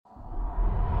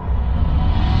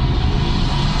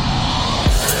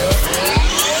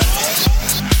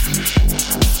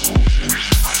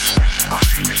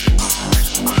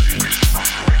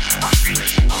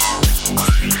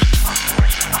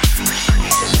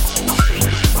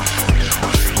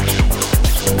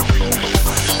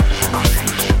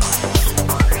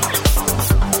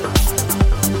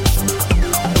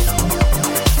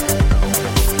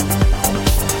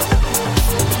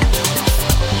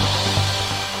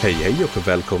Hej och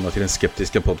välkomna till den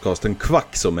skeptiska podcasten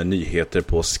Kvack som är nyheter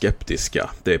på skeptiska.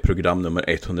 Det är program nummer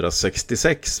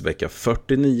 166, vecka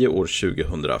 49 år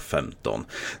 2015.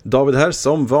 David här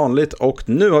som vanligt och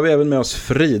nu har vi även med oss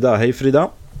Frida. Hej Frida.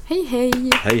 Hej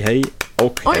hej. Hej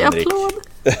och oj, Henrik. Applåd.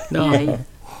 Nej.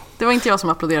 Det var inte jag som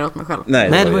applåderade åt mig själv.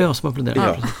 Nej, det var jag som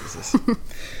applåderade. Ja, precis.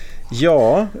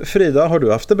 Ja, Frida, har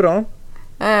du haft det bra?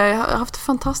 Jag har haft det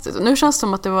fantastiskt. Nu känns det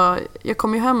som att det var... Jag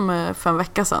kom ju hem för en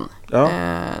vecka sedan. Ja.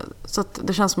 Så att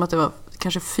det känns som att det var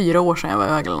kanske 4 år sedan jag var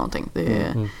iväg eller någonting.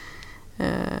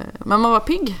 Men man var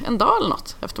pigg en dag eller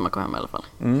något efter man kom hem i alla fall.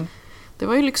 Mm. Det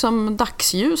var ju liksom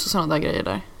dagsljus och sådana där grejer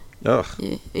där. Ja.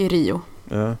 I Rio.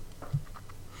 Ja.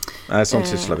 Nej, sånt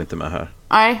sysslar vi inte med här.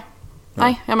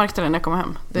 Nej, jag märkte det när jag kom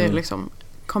hem. Det är liksom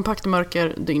kompakt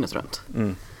mörker dygnet runt.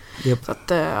 Mm. Yep. Så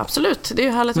att, absolut, det är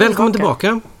ju härligt. Välkommen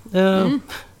tillbaka.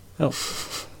 Ja.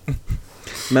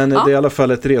 Men det är i alla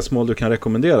fall ett resmål du kan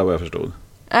rekommendera vad jag förstod.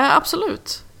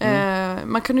 Absolut.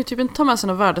 Man kunde ju typ inte ta med sig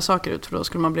några värdesaker ut för då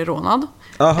skulle man bli rånad.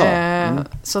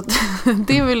 Så att,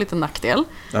 det var ju lite nackdel.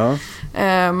 Ja.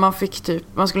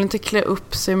 Man skulle inte klä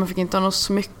upp sig, man fick inte ha några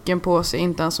smycken på sig,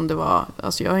 inte ens om det var,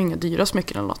 alltså jag har inga dyra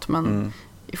smycken eller något, men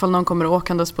ifall någon kommer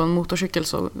åkandes på en motorcykel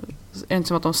så är det inte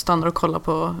som att de stannar och kollar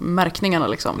på märkningarna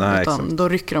liksom. Nej, utan exakt. Då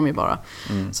rycker de ju bara.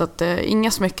 Så att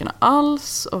inga smycken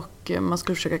alls, och man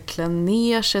skulle försöka klä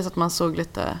ner sig så att man såg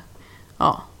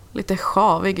lite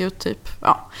sjavig ut typ.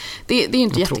 Ja, det är ju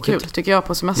inte jättekul tråkigt. tycker jag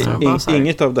på semestern.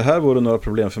 Inget av det här vore några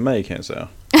problem för mig kan jag säga.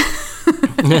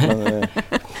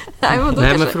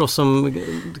 men för oss som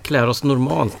klär oss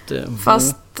normalt.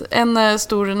 Fast en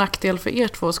stor nackdel för er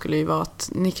två skulle ju vara att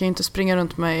ni kan ju inte springa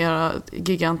runt med era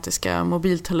gigantiska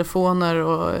mobiltelefoner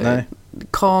och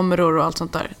kameror och allt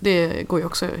sånt där. Det går ju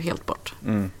också helt bort.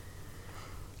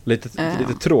 Lite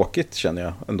tråkigt känner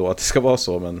jag ändå att det ska vara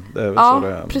så, men det är väl så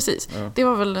det är. Precis. Ja. Det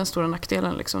var väl den stora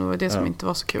nackdelen liksom. Det var det som inte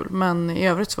var så kul. Men i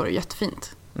övrigt så var det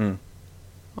jättefint.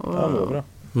 Och, det var bra.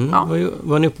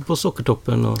 Var ni uppe på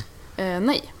Sockertoppen? Och...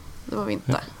 nej, det var vi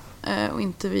inte. Och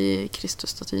inte vid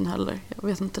Kristusstatyn heller. Jag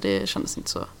vet inte, det kändes inte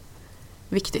så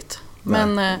viktigt.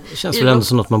 Men, det känns väl ändå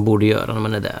som något man borde göra när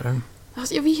man är där.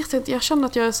 Alltså, jag vet inte, jag känner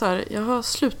att jag är så här, jag har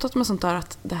slutat med sånt där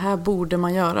att det här borde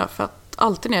man göra. För att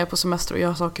alltid när jag är på semester och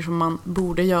gör saker som man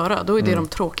borde göra, då är det de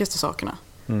tråkigaste sakerna.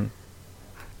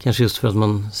 Kanske just för att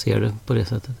man ser det på det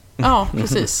sättet. Ja,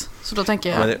 precis. Så då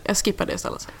tänker jag skippar det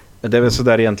istället. Det är väl så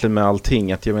där egentligen med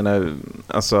allting, att jag menar,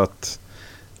 alltså att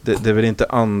det är väl inte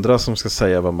andra som ska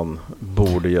säga vad man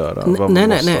borde göra.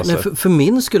 Nej, för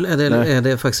min skull är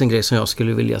det faktiskt en grej som jag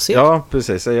skulle vilja se. Ja,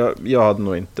 precis. Jag hade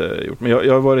nog inte gjort. Men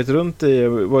jag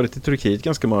har varit i Turkiet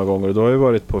ganska många gånger, och då har jag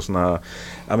varit på såna här,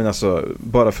 jag menar alltså,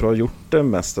 bara för att ha gjort det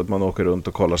mest, att man åker runt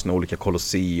och kollar sina olika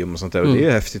kolosseum och sånt där. Och det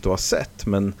är häftigt att ha sett,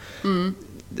 men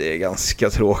det är ganska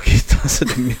tråkigt. Alltså,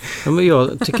 men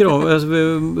jag tycker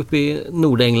om, uppe i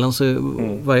Nordengland så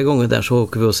varje gång där så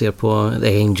åker vi och ser på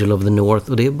The Angel of the North,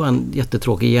 och det är bara en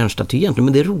jättetråkig järnstaty egentligen,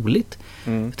 men det är roligt.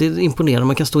 Det är imponerande,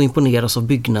 man kan stå och imponeras av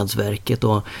byggnadsverket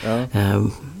och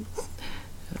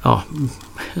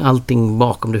allting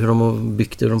bakom det, hur de har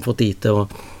byggt det, hur de har fått dit det.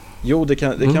 Och... Jo, det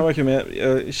kan vara kul, men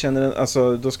jag känner,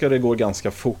 alltså, då ska det gå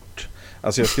ganska fort.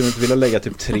 Alltså jag skulle inte vilja lägga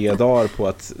typ 3 dagar på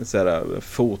att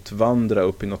fotvandra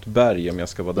upp i något berg om jag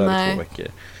ska vara där i 2 veckor.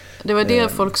 Det var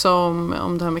det folk sa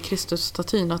om det här med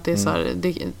Kristusstatyn, att det är så här,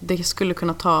 det skulle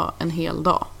kunna ta en hel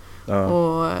dag. Ja.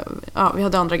 Och vi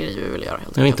hade andra grejer vi ville göra helt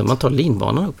enkelt. Men inte om man tar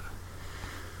linbanan upp.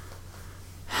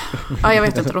 Jag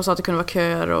vet inte, de sa att det kunde vara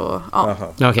köer och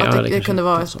det kunde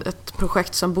vara ett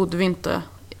projekt som bodde vi inte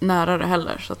nära det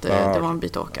heller, så att det var en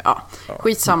bit att åka.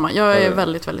 Skitsamma, jag är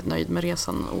väldigt, väldigt nöjd med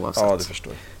resan oavsett. Ja, det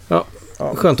förstår jag.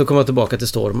 Skönt att komma tillbaka till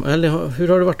storm. Eller hur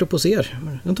har det varit uppe hos er?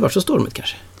 Det har inte varit så stormigt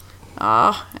kanske?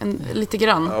 Ja, lite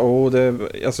grann.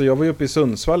 Alltså jag var ju uppe i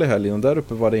Sundsvall i helgen, och där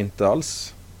uppe var det inte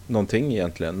alls någonting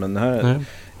egentligen. Men här,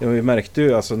 vi märkte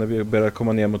ju alltså, när vi började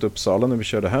komma ner mot Uppsala, när vi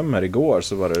körde hem här igår,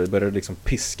 så började det liksom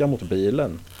piska mot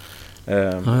bilen.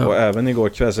 Och även igår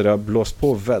kväll, så det har blåst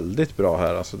på väldigt bra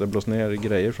här. Alltså det har blåst ner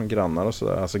grejer från grannar och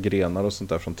sådär, alltså grenar och sånt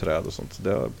där från träd och sånt.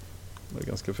 Det var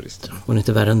ganska friskt. Och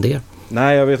inte värre än det.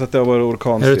 Nej, jag vet att det har varit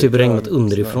orkan. Är det typ regnat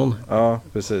underifrån? Ja,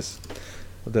 precis.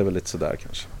 Och det är väl lite sådär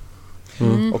kanske.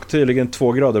 Och tydligen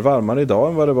 2 grader varmare idag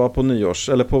än vad det var på nyårs,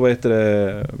 eller på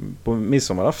på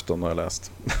midsommarafton har jag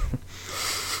läst.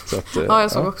 Så att,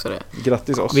 jag såg också det.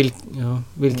 Grattis oss.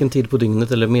 Vilken tid på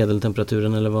dygnet, eller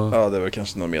medeltemperaturen eller vad? Ja, det var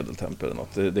kanske någon medeltemper eller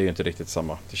något. Det är ju inte riktigt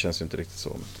samma. Det känns ju inte riktigt så.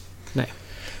 Nej.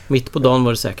 Mitt på dagen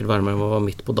var det säkert varmare än vad var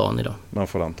mitt på dagen idag. Man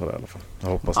får anta det i alla fall. Jag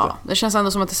hoppas det. Det känns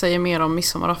ändå som att det säger mer om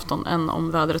midsommarafton än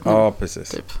om vädret nu. Ja, precis.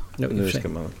 Typ. Nu ska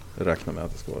man räkna med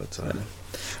att det ska vara lite så här.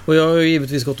 Och jag har ju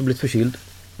givetvis gått och blivit förkyld.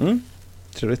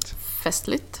 Trevligt.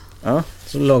 Festligt. Ja.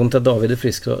 Så lagom till att David är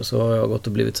frisk så har jag gått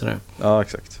och blivit sådär. Ja,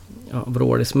 exakt. Ja,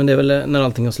 brådis. Men det är väl när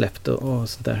allting har släppt och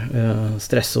sånt där.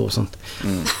 Stress och sånt.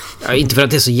 Ja, inte för att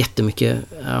det är så jättemycket.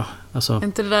 Ja, alltså. Är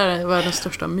inte det där världens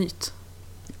största myt?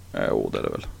 Jo, det är det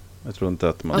väl. Jag tror inte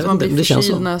att man... Alltså man blir det känns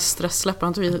förkyld så. när stress släpper. Har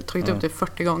inte vi tagit upp det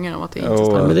 40 gånger om att det inte Jo,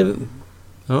 stämmer? Men det,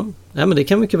 ja, nej, men det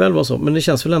kan mycket väl vara så. Men det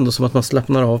känns väl ändå som att man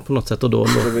slappnar av på något sätt och då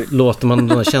låter man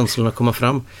de här känslorna komma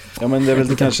fram. Ja, men det är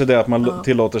väl kanske det att man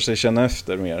tillåter sig känna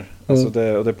efter mer. Alltså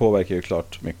det påverkar ju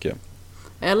klart mycket.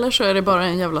 Eller så är det bara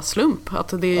en jävla slump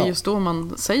att det är just då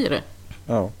man säger det.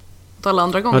 Ja. Att alla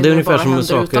andra gånger det är det bara ungefär som händer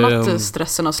saker, utan att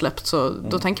stressen har släppt så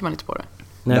då tänker man inte på det.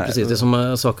 Nej, precis. Det är som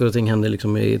att saker och ting händer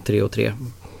liksom i 3 och 3.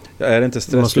 Ja, är det inte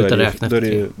stress, man slutar räkna då är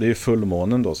det är ju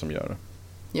fullmånen då som gör det.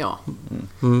 Ja.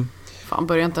 Fan,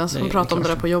 började inte ens prata om det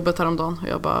där på jobbet häromdagen. Och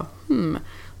jag bara,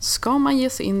 ska man ge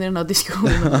sig in i den här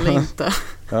diskussionen eller inte?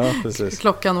 Ja, precis.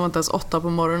 Klockan var inte ens 8 på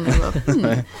morgonen. Jag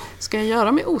bara, ska jag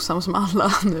göra mig osam som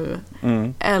alla nu?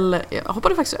 Eller, jag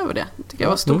hoppade faktiskt över det. Tycker jag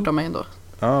var stort av mig ändå.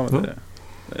 Ja, men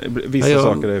vissa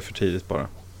saker är för tidigt bara.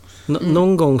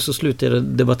 Någon gång så slutade jag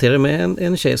debattera med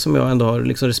en tjej som jag ändå har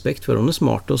liksom respekt för. Hon är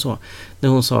smart och så. När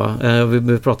hon sa,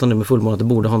 vi pratade med fullmåne att det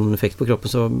borde ha någon effekt på kroppen.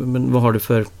 Så, men vad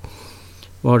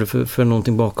har du för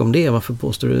någonting bakom det? Varför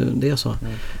påstår du det? Så?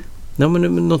 Ja, men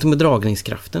någonting med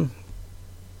dragningskraften.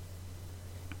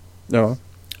 Ja.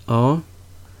 Ja.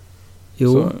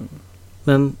 Jo. Så.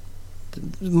 Men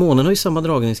månen har ju samma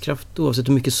dragningskraft oavsett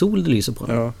hur mycket sol det lyser på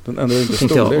den. Ja, den ändrar inte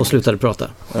tänkte jag och slutade prata.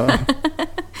 Ja.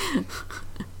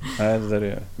 Nej,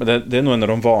 men det är nog en av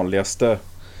de vanligaste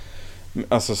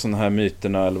alltså sådana här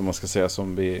myterna eller vad man ska säga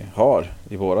som vi har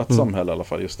i vårat samhälle i alla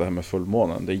fall, just det här med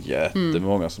fullmånen. Det är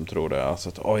jättemånga som tror det. Alltså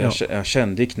att jag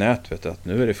kände i knät vet du, att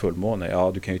nu är det fullmåne.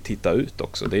 Ja, du kan ju titta ut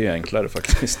också. Det är ju enklare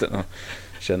faktiskt än att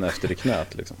känna efter i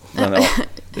knät liksom. Men,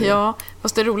 ja,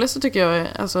 fast det roligaste tycker jag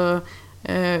är alltså,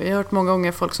 jag har hört många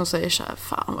gånger folk som säger så här,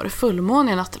 fan var det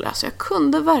fullmåne i natt eller? Så jag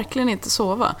kunde verkligen inte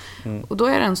sova. Och då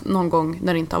är det någon gång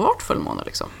när det inte har varit fullmåne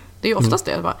liksom. Det är ju oftast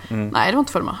det. Bara, nej, det var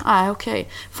inte fullmåne. Nej, okej.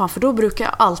 Fan, för då brukar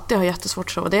jag alltid ha jättesvårt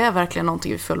att sova. Det är verkligen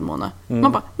någonting vid fullmåne.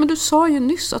 Man bara, men du sa ju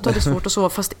nyss att du hade svårt att sova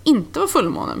fast det inte var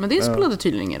fullmåne. Men det spelade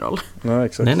tydligen ingen roll. Nej,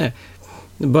 exakt. Nej.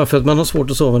 Bara för att man har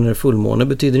svårt att sova när det är fullmåne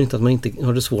betyder inte att man inte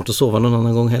har det svårt att sova någon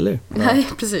annan gång heller. Nej,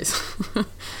 precis.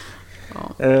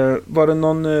 Var det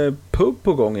någon pub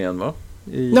på gång igen va?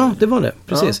 Ja, det var det.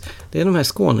 Precis. Ja. Det är de här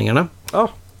skåningarna. Ja.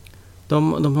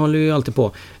 De håller ju alltid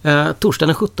på. Torsdagen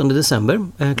den 17 december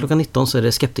klockan 19 så är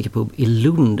det Skeptikerpub i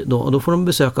Lund. Då får de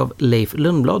besök av Leif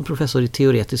Lundblad, professor i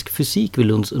teoretisk fysik vid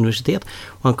Lunds universitet.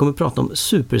 Och han kommer prata om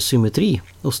supersymmetri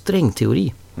och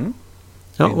strängteori.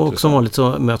 Ja, och som vanligt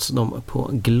så möts de på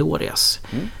Glorias.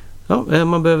 Ja,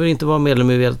 man behöver inte vara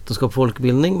medlem i vetenskap och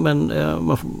folkbildning, men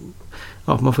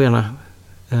man får gärna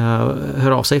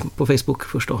höra av sig på Facebook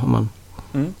först då, om man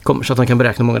kommer, så att man kan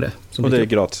beräkna många det. Och det är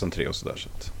gratis entré och sådär. Så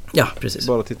att ja, precis.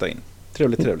 bara titta in.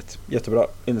 Trevligt. Jättebra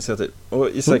initiativ. Och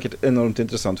säkert enormt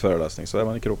intressant föreläsning. Så är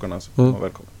man i krokarna så är man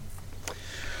välkommen.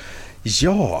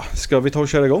 Ja, ska vi ta och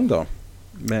köra igång då?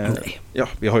 Nej. Ja,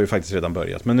 vi har ju faktiskt redan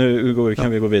börjat. Men nu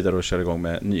kan vi gå vidare och köra igång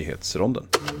med nyhetsronden.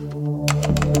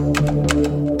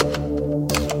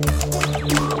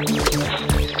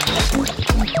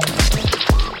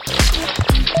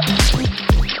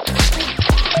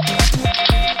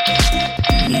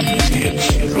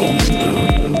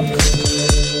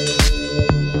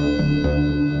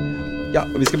 Ja,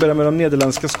 vi ska börja med de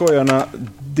nederländska skojarna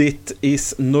Dit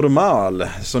is normal,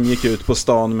 som gick ut på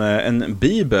stan med en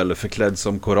bibel förklädd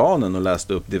som Koranen och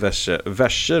läste upp diverse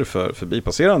verser för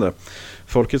förbipasserande.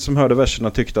 Folket som hörde verserna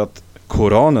tyckte att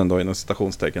Koranen då inom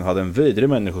citationstecken hade en vidrig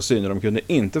människosyn och de kunde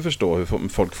inte förstå hur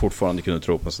folk fortfarande kunde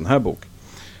tro på en sån här bok.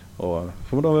 Och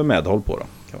får de väl medhåll på då,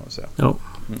 kan man säga. Ja,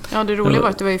 ja det roliga var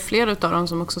att det var ju flera utav dem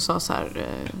som också sa så här,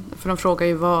 för de frågar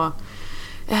ju vad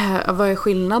är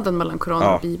skillnaden mellan Koranen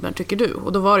och Bibeln tycker du?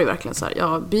 Och då var det ju verkligen så här,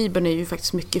 ja, Bibeln är ju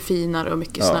faktiskt mycket finare och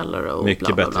mycket snällare och mycket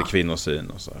bla, bla, bla. bättre kvinnosyn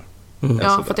och så här.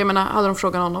 Ja, för att jag menar, hade de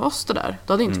frågat någon av oss det där,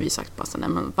 då hade inte vi sagt bara så, nej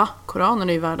men va? Koranen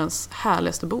är ju världens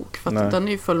härligaste bok, för att den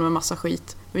är ju full med massa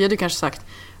skit. Vi hade ju kanske sagt,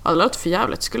 ja, det låter för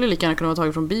jävligt, skulle lika gärna kunna vara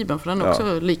taget från Bibeln, för den är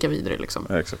också lika vidrig liksom.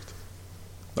 Ja, exakt.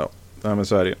 Ja, men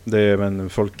så är det. Men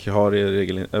folk har i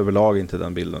regel överlag inte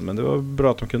den bilden, men det var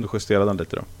bra att de kunde justera den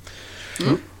lite då.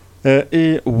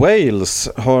 I Wales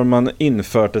har man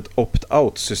infört ett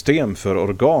opt-out-system för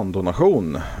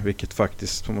organdonation, vilket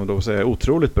faktiskt får man då säga är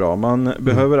otroligt bra. Man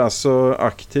behöver alltså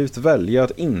aktivt välja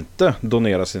att inte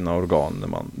donera sina organ när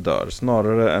man dör,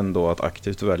 snarare än då att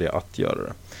aktivt välja att göra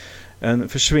det. En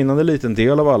försvinnande liten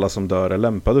del av alla som dör är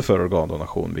lämpade för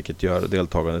organdonation, vilket gör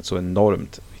deltagandet så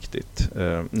enormt viktigt.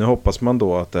 Nu hoppas man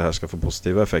då att det här ska få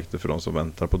positiva effekter för de som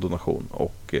väntar på donation,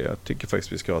 och jag tycker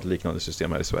faktiskt vi ska ha ett liknande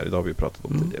system här i Sverige. Det har vi ju pratat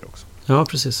om tidigare också. Ja,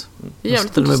 precis. Det är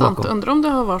jävligt intressant. Undrar om det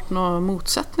har varit några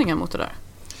motsättningar mot det där.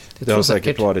 Det har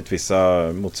säkert varit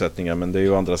vissa motsättningar, men det är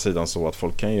ju å andra sidan så att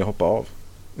folk kan ju hoppa av.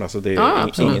 Alltså det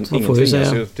är ingen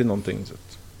tvingas ju till någonting. Så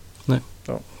att, nej.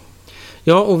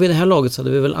 Ja, och vid det här laget så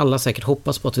hade vi väl alla säkert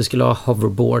hoppats på att vi skulle ha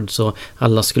hoverboard så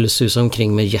alla skulle susa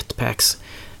omkring med jetpacks.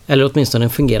 Eller åtminstone en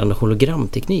fungerande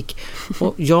hologramteknik.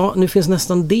 Och ja, nu finns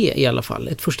nästan det i alla fall.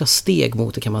 Ett första steg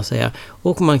mot det kan man säga.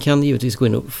 Och man kan givetvis gå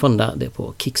in och funda det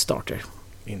på Kickstarter.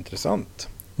 Intressant.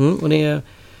 Och det är...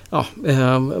 Ja,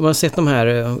 man har sett de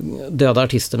här döda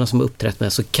artisterna som har uppträtt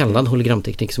med så kallad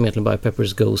hologramteknik som egentligen bara är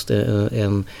Pepper's Ghost,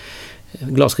 en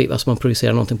glasskiva som man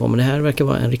projicerar någonting på. Men det här verkar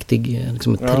vara en riktig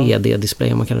liksom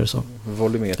 3D-display om man kallar det så.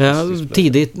 Volumetrisk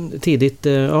display. Tidigt,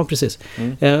 ja precis.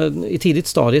 I tidigt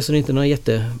stadie så är det inte några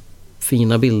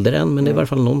jättefina bilder än, men det är i alla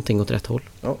fall någonting åt rätt håll.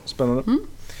 Ja, spännande.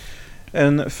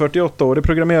 En 48-årig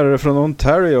programmerare från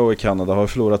Ontario i Kanada har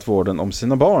förlorat vården om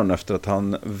sina barn efter att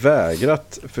han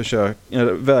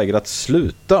vägrat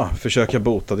sluta försöka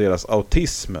bota deras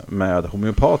autism med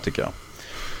homeopatika.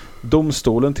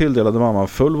 Domstolen tilldelade mamman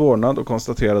full vårdnad och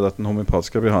konstaterade att den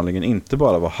homeopatiska behandlingen inte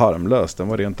bara var harmlös, den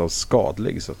var rent av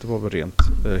skadlig, så att det var väl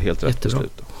helt rätt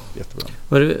beslut. Jättebra.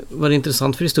 Var det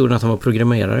intressant för historien att han var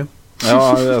programmerare?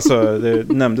 Ja, alltså det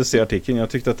nämndes i artikeln. Jag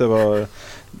tyckte att det var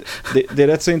det är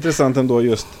rätt så intressant ändå,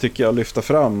 just tycker jag, att lyfta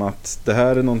fram att det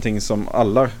här är någonting som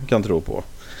alla kan tro på.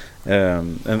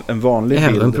 En vanlig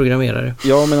bild. Även programmerare.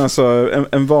 Ja, men alltså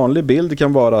en vanlig bild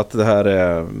kan vara att det här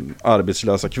är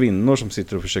arbetslösa kvinnor som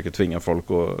sitter och försöker tvinga folk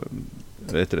och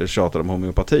tjatar om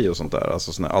homeopati och sånt där,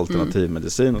 alltså sån här alternativ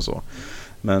medicin och så.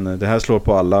 Men det här slår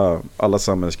på alla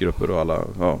samhällsgrupper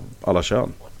och alla kön.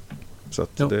 Så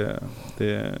att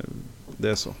det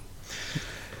är så.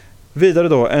 Vidare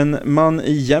då, en man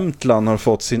i Jämtland har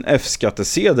fått sin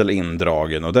F-skattesedel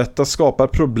indragen, och detta skapar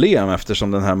problem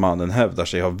eftersom den här mannen hävdar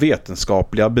sig ha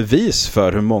vetenskapliga bevis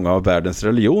för hur många av världens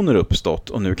religioner uppstått,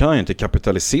 och nu kan han ju inte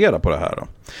kapitalisera på det här då.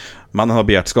 Mannen har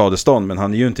begärt skadestånd, men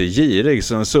han är ju inte girig,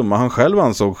 så en summa han själv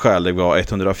ansåg skälig var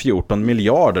 114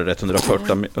 miljarder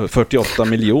 148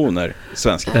 miljoner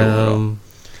svenska kronor.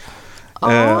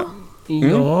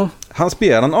 Ja. Hans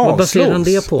begäran avslogs. Vad baserar han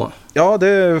det på? Ja,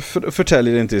 det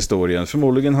förtäljer inte historien.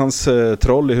 Förmodligen hans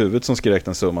troll i huvudet som skrek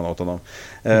den summan åt honom.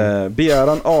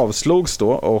 Begäran avslogs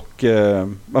då, och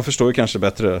man förstår ju kanske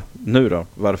bättre nu då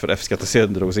varför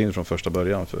F-skattesedeln drogs in från första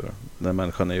början, för den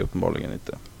människan är ju uppenbarligen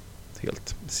inte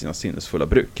helt sina sinnesfulla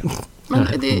bruk. Men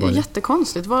det är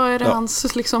jättekonstigt. Vad är det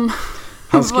hans liksom...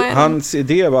 Hans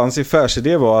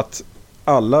affärsidé var att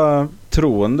alla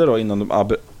troende då inom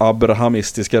de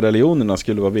abrahamistiska religionerna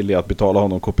skulle vara villiga att betala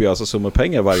honom kopiösa summor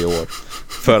pengar varje år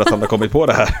för att han har kommit på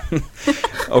det här.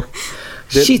 Och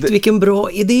vilken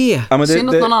bra idé! Ja, synd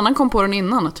att någon annan kom på den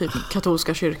innan, typ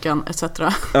katolska kyrkan etc.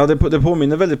 Ja, det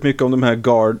påminner väldigt mycket om de här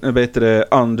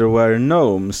underwear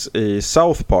gnomes i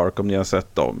South Park, om ni har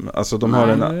sett dem. Alltså de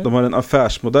har en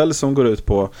affärsmodell som går ut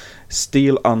på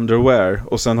steal underwear,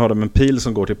 och sen har de en pil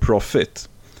som går till profit.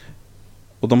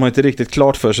 Och de har inte riktigt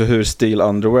klart för sig hur steal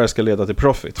underwear ska leda till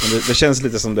profit. Men det känns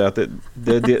lite som det att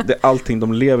det är allting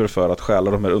de lever för, att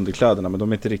stjäla de här underkläderna. Men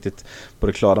de är inte riktigt på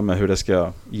det klara med hur det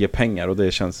ska ge pengar. Och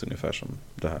det känns ungefär som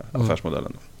det här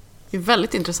affärsmodellen. Det är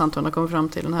väldigt intressant att man kommer fram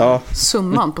till den här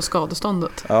summan på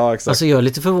skadeståndet. Ja, exakt. Alltså jag är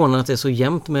lite förvånad att det är så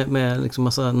jämnt med liksom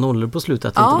massa nollor på slutet.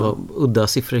 Att det inte var udda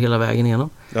siffror hela vägen igenom.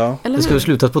 Ja. Det ska väl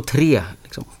slutat på 3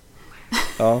 liksom.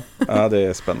 Ja, det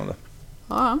är spännande.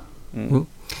 Ja.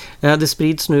 Det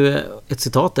sprids nu ett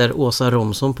citat där Åsa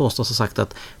Romson påstås ha sagt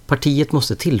att partiet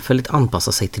måste tillfälligt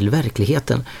anpassa sig till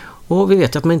verkligheten. Och vi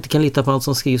vet ju att man inte kan lita på allt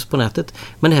som skrivs på nätet.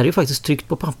 Men det här är ju faktiskt tryckt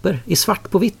på papper, i svart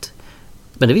på vitt.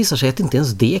 Men det visar sig att inte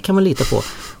ens det kan man lita på.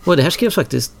 Och det här skrevs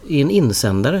faktiskt i en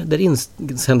insändare där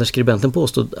insändarskribenten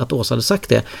påstod att Åsa hade sagt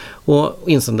det. Och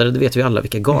insändare, det vet vi alla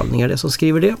vilka galningar det är som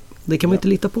skriver det. Det kan man inte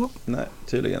lita på. Nej,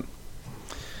 tydligen.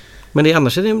 Men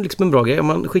annars är det liksom en bra grej. Om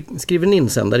man skriver en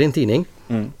insändare i en tidning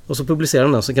och så publicerar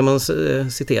den, så kan man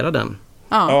citera den.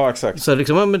 Ja, exakt. Så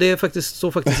liksom, men det är faktiskt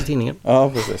så faktiskt i tidningen.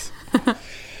 Ja, precis.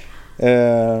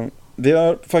 Vi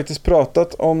har faktiskt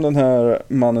pratat om den här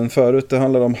mannen förut. Det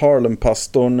handlar om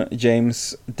Harlem-pastorn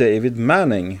James David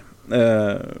Manning.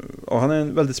 Och han är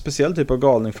en väldigt speciell typ av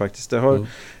galning faktiskt. Det har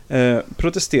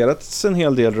protesterats en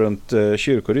hel del runt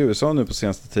kyrkor i USA nu på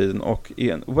senaste tiden, och i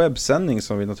en webbsändning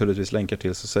som vi naturligtvis länkar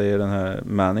till så säger den här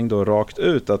Manning då rakt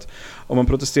ut att om man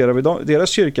protesterar vid deras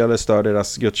kyrka eller stör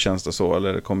deras gudstjänst och så,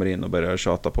 eller kommer in och börjar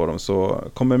tjata på dem, så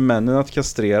kommer männen att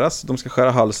kastreras, de ska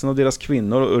skära halsen av deras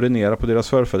kvinnor och urinera på deras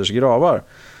förfäders gravar.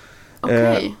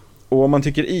 Okej. Och om man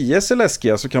tycker IS är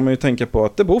läskiga så kan man ju tänka på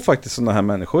att det bor faktiskt sådana här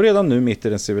människor redan nu mitt i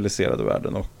den civiliserade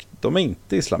världen, och de är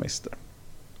inte islamister.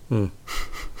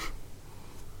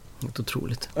 Helt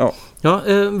otroligt. Ja.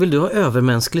 Vill du ha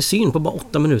övermänsklig syn på bara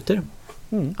 8 minuter?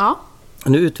 Ja.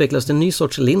 Nu utvecklas det en ny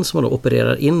sorts lins som man då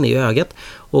opererar in i ögat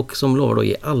och som lovar då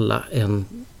ge alla en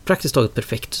praktiskt taget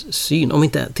perfekt syn, om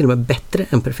inte till och med bättre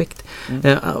än perfekt.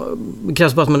 Det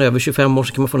krävs bara att man är över 25 år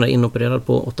så kan man få den här inopererad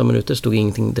på 8 minuter, stod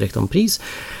ingenting direkt om pris.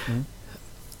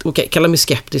 Okej, kalla mig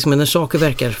skeptisk, men när saker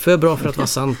verkar för bra för att vara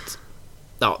sant,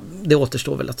 det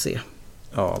återstår väl att se.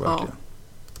 Ja, verkligen. Ja.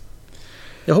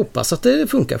 Jag hoppas att det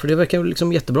funkar, för det verkar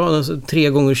liksom jättebra. Alltså, 3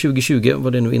 gånger 2020,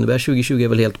 vad det nu innebär. 2020 är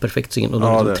väl helt perfekt syn. Och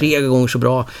de liksom 3 gånger så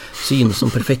bra syn som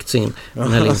perfekt syn,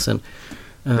 den här linsen.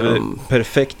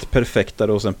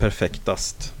 Perfektare och sen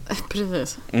perfektast.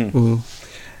 Precis.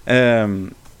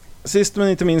 Sist men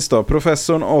inte minst då,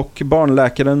 professorn och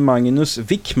barnläkaren Magnus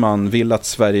Wickman vill att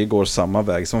Sverige går samma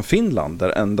väg som Finland, där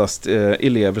endast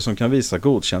elever som kan visa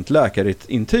godkänt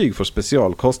läkarintyg får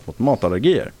specialkost mot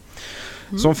matallergier.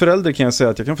 Som förälder kan jag säga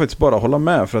att jag kan faktiskt bara hålla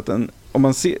med, för att om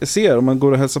man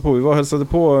går och hälsar på, vi var och hälsade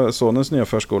på sonens nya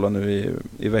förskola nu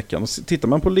i veckan, och tittar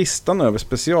man på listan över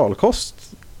specialkost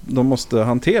de måste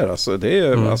hantera, så det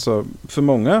är alltså, för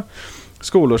många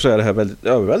skolor så är det här väldigt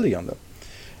överväldigande.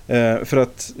 För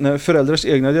att när föräldrars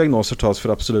egna diagnoser tas för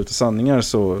absoluta sanningar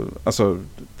så alltså,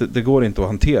 det går inte att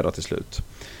hantera till slut.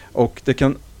 Och det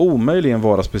kan omöjligen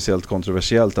vara speciellt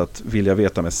kontroversiellt att vilja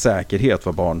veta med säkerhet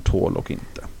vad barn tål och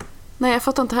inte. Nej, jag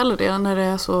fattar inte heller det när det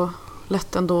är så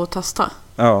lätt ändå att testa.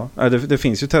 Ja, det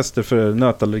finns ju tester för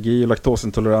nötallergi,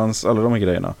 laktosintolerans, alla de här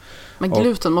grejerna. Men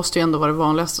gluten måste ju ändå vara det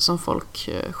vanligaste som folk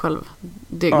själv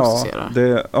diagnostiserar.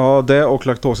 Det och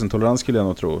laktosintolerans skulle jag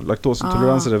nog tro.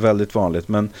 Laktosintolerans är det väldigt vanligt,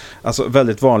 men alltså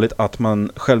väldigt vanligt att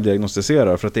man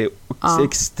självdiagnostiserar, för att det är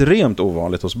extremt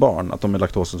ovanligt hos barn att de är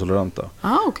laktosintoleranta.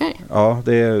 Okej. Ja,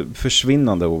 det är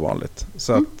försvinnande ovanligt.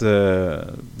 Så att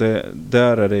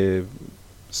där är det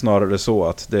snarare så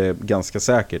att det ganska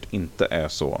säkert inte är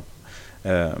så,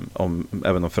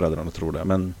 även om föräldrarna tror det.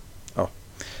 Men ja,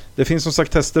 det finns som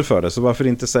sagt tester för det, så varför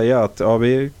inte säga att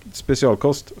vi är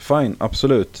specialkost, fine,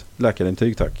 absolut,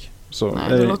 läkarintyg tack. Så,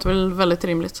 nej, det låter väl väldigt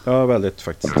rimligt. Ja, väldigt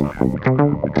faktiskt.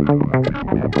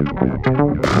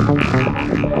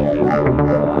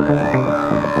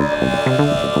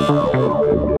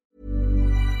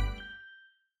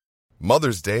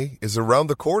 Mother's Day is around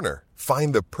the corner.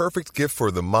 Find the perfect gift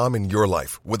for the mom in your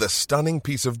life with a stunning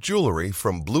piece of jewelry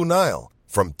from Blue Nile.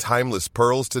 From timeless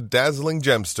pearls to dazzling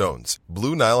gemstones,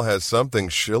 Blue Nile has something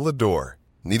she'll adore.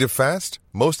 Need it fast?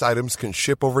 Most items can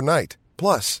ship overnight.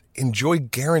 Plus, enjoy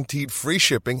guaranteed free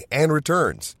shipping and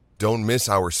returns. Don't miss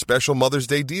our special Mother's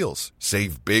Day deals.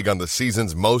 Save big on the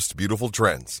season's most beautiful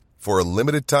trends. For a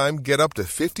limited time, get up to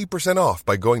 50% off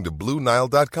by going to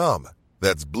BlueNile.com.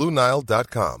 That's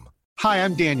BlueNile.com. Hi,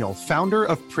 I'm Daniel, founder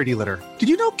of Pretty Litter. Did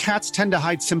you know cats tend to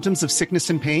hide symptoms of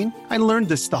sickness and pain? I learned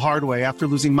this the hard way after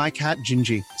losing my cat,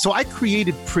 Gingy. So I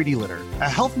created Pretty Litter, a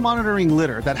health monitoring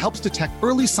litter that helps detect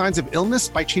early signs of illness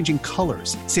by changing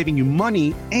colors, saving you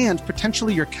money and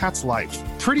potentially your cat's life.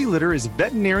 Pretty Litter is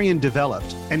veterinarian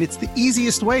developed, and it's the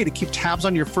easiest way to keep tabs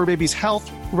on your fur baby's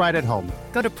health right at home.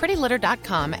 Go to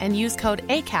prettylitter.com and use code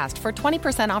ACAST for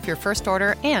 20% off your first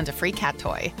order and a free cat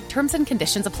toy. Terms and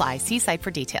conditions apply. See site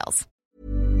for details.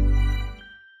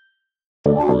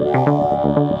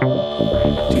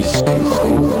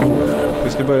 Vi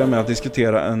ska börja med att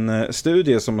diskutera en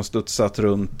studie som har studsat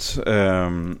runt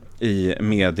i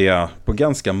media på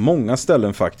ganska många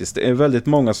ställen faktiskt. Det är väldigt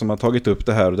många som har tagit upp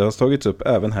det här, och det har tagits upp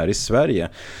även här i Sverige.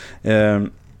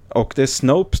 Och det är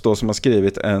Snopes då som har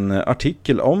skrivit en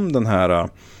artikel om den här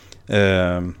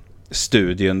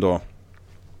studien då.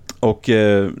 Och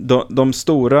de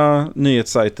stora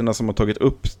nyhetssajterna som har tagit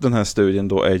upp den här studien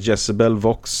då är Jezebel,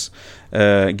 Vox,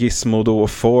 Gizmodo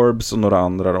och Forbes och några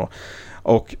andra då.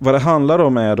 Och vad det handlar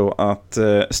om är då att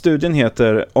studien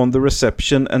heter On the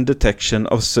Reception and Detection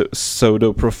of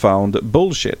Pseudo-Profound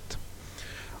Bullshit.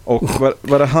 Och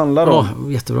vad det handlar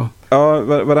om... jättebra. Ja,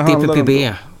 vad det handlar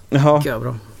DPPB. Ja.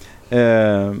 Bra.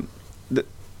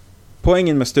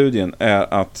 Poängen med studien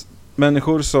är att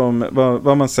människor som,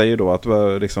 vad man säger då, att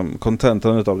liksom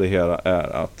kontentan av det hela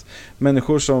är att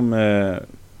människor som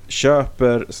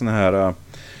köper såna här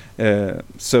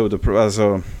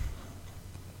alltså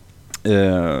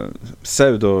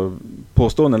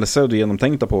pseudo-påståenden eller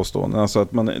pseudo-genomtänkta påståenden. Alltså att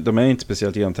de är inte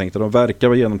speciellt genomtänkta. De verkar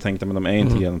vara genomtänkta, men de är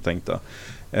inte genomtänkta.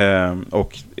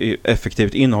 Och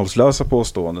effektivt innehållslösa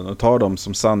påståenden och tar dem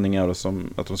som sanningar och som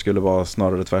att de skulle vara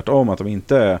snarare tvärtom, att de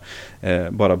inte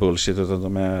är bara bullshit utan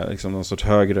de är liksom någon sorts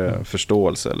högre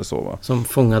förståelse eller så, va? Som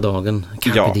fångar dagen,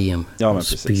 carpe diem, och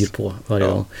spyr på varje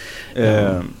gång.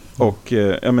 Och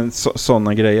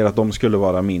sådana grejer, att de skulle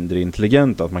vara mindre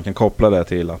intelligenta, att man kan koppla det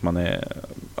till att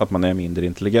man är mindre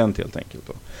intelligent helt enkelt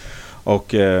då.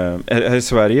 Och här i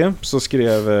Sverige så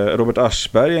skrev Robert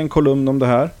Aschberg en kolumn om det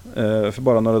här för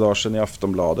bara några dagar sedan i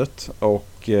Aftonbladet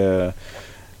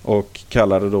och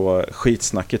kallade då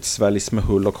skitsnacket sväljs med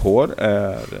hull och hår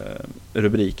är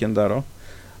rubriken där då.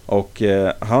 Och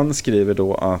han skriver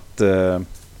då att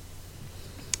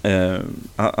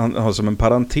han har som en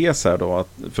parentes här då,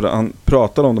 för han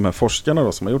pratar om de här forskarna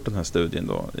då som har gjort den här studien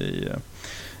då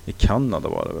i Kanada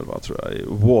var det väl, tror jag, i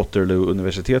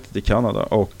Waterloo-universitetet i Kanada.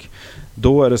 Och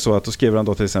då är det så att då skriver han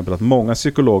då till exempel att många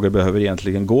psykologer behöver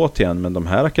egentligen gå till en, men de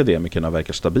här akademikerna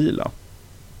verkar stabila.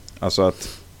 Alltså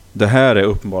att det här är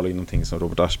uppenbarligen någonting som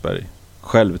Robert Aschberg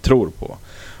själv tror på.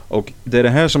 Och det är det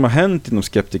här som har hänt inom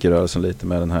skeptikerrörelsen lite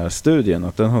med den här studien,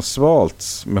 att den har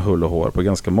svalts med hull och hår på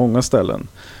ganska många ställen.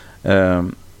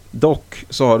 Dock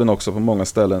så har den också på många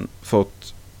ställen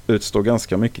fått utstå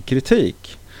ganska mycket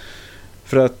kritik.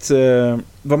 För att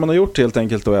vad man har gjort helt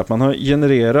enkelt då är att man har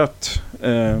genererat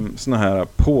såna här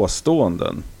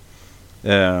påståenden.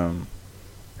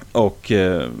 Och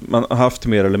man har haft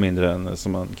mer eller mindre en,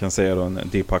 som man kan säga då, en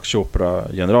Deepak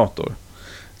Chopra-generator.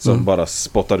 Som bara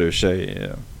spottar ur sig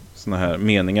såna här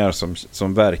meningar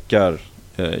som verkar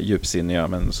djupsinniga,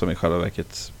 men som i själva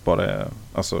verket bara är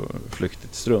alltså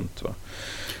flyktigt strunt, va?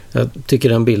 Jag tycker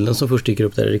den bilden som först dyker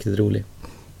upp där är riktigt rolig.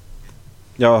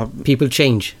 Ja. People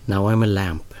change, now I'm a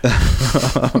lamp.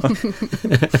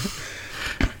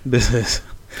 Precis.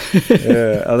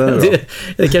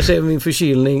 Det kanske är min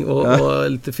förkylning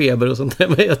och lite feber och sånt där,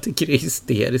 men jag tycker det är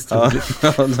hysteriskt roligt.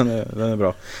 Ja, den är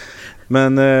bra.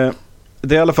 Men det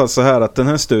är i alla fall så här att den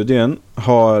här studien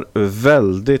har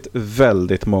väldigt,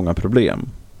 väldigt många problem.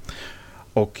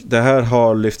 Och det här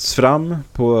har lyfts fram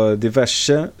på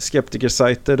diverse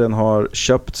skeptikersajter. Den har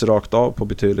köpts rakt av på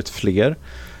betydligt fler.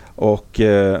 Och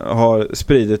har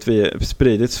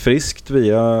spridits friskt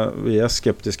via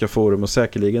skeptiska forum och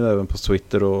säkerligen även på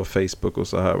Twitter och Facebook och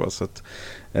så här, va? Så att,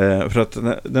 för att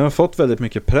den har fått väldigt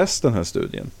mycket press, den här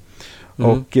studien.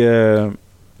 Och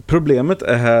problemet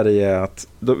är här är att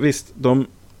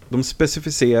de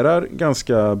specificerar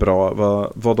ganska bra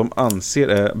vad de anser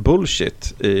är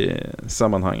bullshit i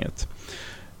sammanhanget.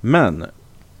 Men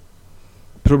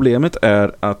problemet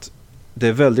är att det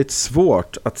är väldigt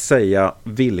svårt att säga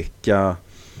vilka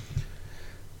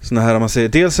såna här, man säger,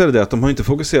 dels är det att de har inte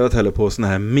fokuserat heller på såna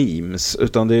här memes,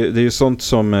 utan det är ju sånt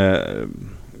som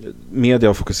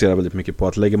media fokuserar väldigt mycket på,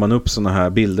 att lägger man upp såna här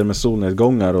bilder med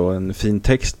solnedgångar och en fin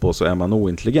text på, så är man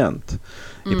ointelligent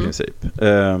i princip.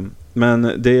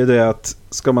 Men det är det att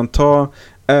ska man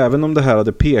även om det här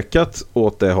hade pekat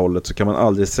åt det hållet, så kan man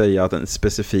aldrig säga att en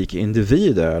specifik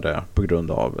individ är det på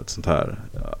grund av ett sånt här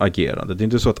agerande. Det är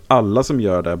inte så att alla som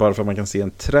gör det, bara för att man kan se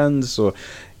en trend, så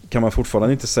kan man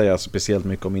fortfarande inte säga speciellt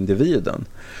mycket om individen.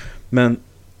 Men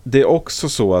det är också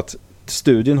så att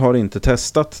studien har inte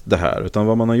testat det här, utan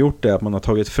vad man har gjort är att man har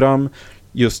tagit fram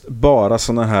just bara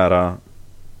såna här,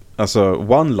 alltså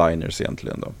one-liners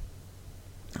egentligen då,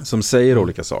 som säger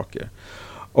olika saker.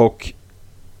 Och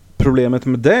problemet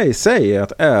med det i sig är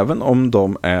att även om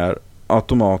de är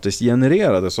automatiskt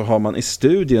genererade, så har man i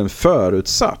studien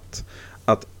förutsatt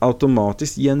att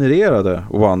automatiskt genererade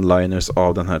one-liners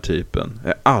av den här typen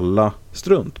är alla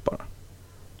strunt bara.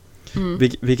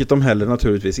 Vilket de heller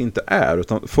naturligtvis inte är,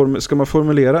 utan ska man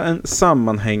formulera en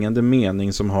sammanhängande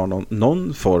mening som har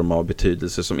någon form av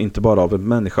betydelse, som inte bara av en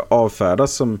människa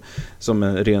avfärdas som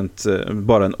en rent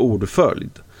bara en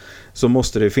ordföljd, så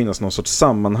måste det finnas någon sorts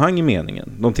sammanhang i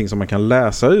meningen, någonting som man kan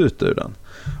läsa ut ur den.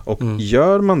 Och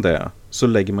gör man det, så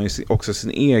lägger man ju också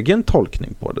sin egen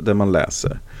tolkning på det man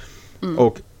läser.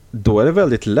 Och då är det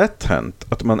väldigt lätt hänt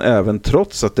att man även,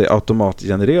 trots att det är automatiskt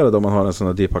genererat, om man har en sån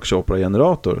här Deepak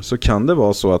Chopra-generator, så kan det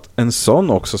vara så att en sån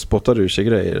också spottar ur sig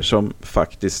grejer som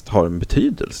faktiskt har en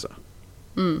betydelse.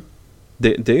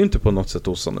 Det är ju inte på något sätt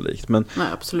osannolikt. Men nej,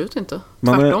 absolut inte.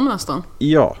 Tvärtom nästan.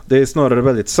 Ja, det är snarare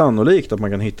väldigt sannolikt att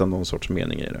man kan hitta någon sorts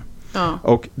mening i det. Ja.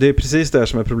 Och det är precis det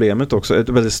som är problemet också. Ett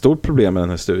väldigt stort problem med den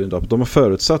här studien då, de har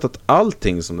förutsatt att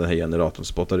allting som den här generatorn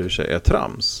spottar ur sig är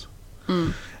trams.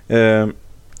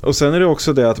 Och sen är det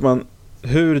också det att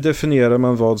hur definierar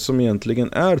man vad som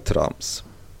egentligen är trams?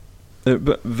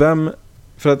 Vem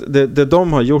för att det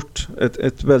de har gjort,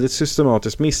 ett väldigt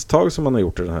systematiskt misstag som man har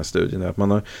gjort i den här studien, är att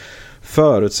man har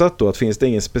förutsatt då att finns det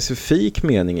ingen specifik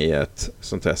mening i ett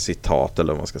sånt här citat,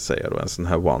 eller vad man ska säga då, en sån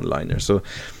här one-liner, så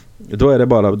då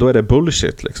är det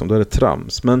bullshit liksom, då är det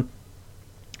trams. Men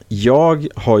jag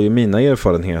har ju mina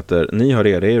erfarenheter, ni har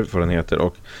era erfarenheter,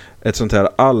 och ett sånt här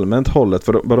allmänt hållet,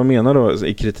 vad de menar då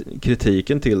i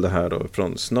kritiken till det här då,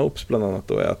 från Snopes bland annat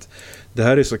då, är att det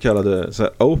här är så kallade så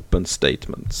här open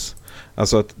statements.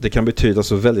 Alltså att det kan betyda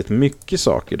så väldigt mycket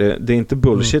saker. Det är inte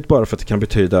bullshit bara för att det kan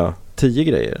betyda 10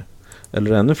 grejer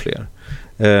eller ännu fler.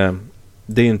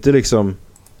 Det är inte liksom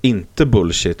inte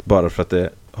bullshit bara för att det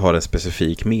har en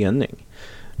specifik mening.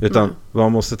 Utan vad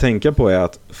man måste tänka på är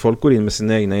att folk går in med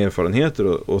sina egna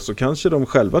erfarenheter, och så kanske de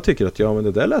själva tycker att ja, men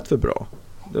det där lät för bra.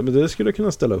 Det skulle jag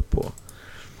kunna ställa upp på.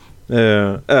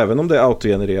 Även om det är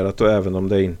autogenererat och även om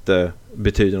det inte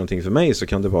betyder någonting för mig, så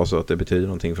kan det vara så att det betyder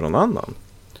någonting för någon annan.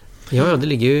 Ja, det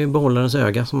ligger ju i behållarens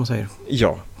öga som man säger.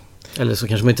 Ja. Eller så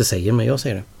kanske man inte säger, men jag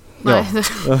säger det. Nej,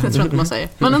 det tror inte man säger.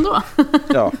 Men ändå.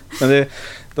 Ja, men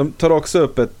de tar också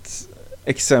upp ett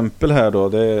exempel här då.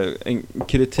 Det är en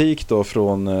kritik då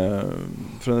från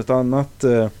ett annat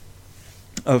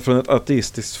från ett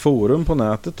ateistiskt forum på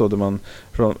nätet då, där man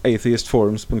från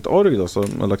atheistforums.org då, som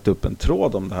har lagt upp en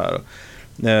tråd om det här.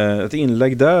 Ett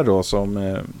inlägg där då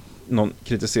som någon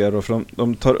kritiserar då, för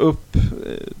de tar upp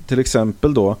till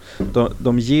exempel då,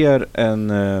 de ger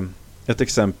ett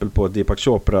exempel på ett Deepak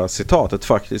Chopra citat, ett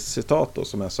faktiskt citat då,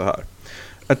 som är så här: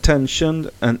 attention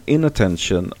and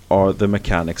inattention are the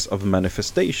mechanics of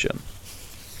manifestation.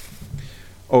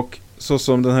 Och så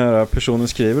som den här personen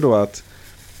skriver då, att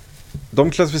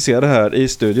de klassificerar det här i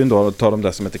studien då, och tar de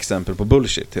det som ett exempel på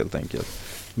bullshit helt enkelt.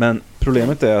 Men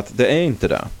problemet är att det är inte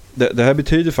det. Det här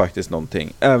betyder faktiskt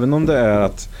någonting. Även om det är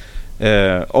att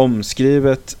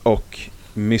omskrivet och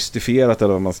mystifierat,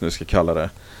 eller vad man nu ska kalla det,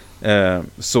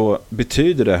 så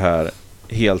betyder det här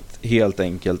helt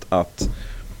enkelt att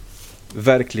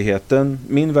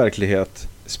min verklighet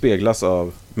speglas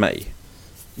av mig.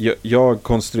 Jag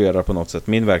konstruerar på något sätt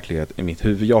min verklighet i mitt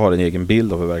huvud. Jag har en egen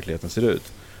bild av hur verkligheten ser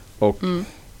ut. Och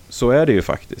så är det ju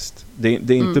faktiskt. Det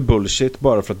är inte bullshit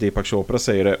bara för att Deepak Chopra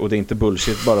säger det, och det är inte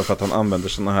bullshit bara för att han använder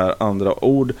såna här andra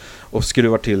ord och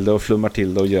skruvar till det och flummar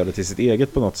till det och gör det till sitt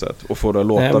eget på något sätt och får det att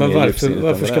låta mer livsinnigt.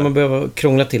 Varför ska man behöva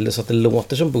krångla till det så att det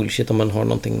låter som bullshit om man har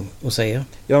någonting att säga?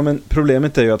 Ja, men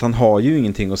problemet är ju att han har ju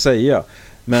ingenting att säga.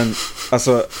 Men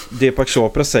alltså, Deepak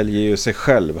Chopra säljer ju sig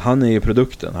själv. Han är ju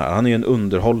produkten här. Han är ju en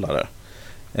underhållare.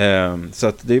 Så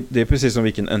att det är precis som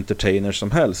vilken entertainer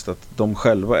som helst, att de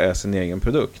själva är sin egen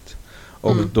produkt.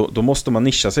 Och då måste man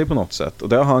nischa sig på något sätt. Och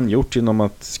det har han gjort genom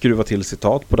att skruva till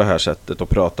citat på det här sättet och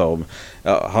prata om,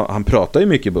 han pratar ju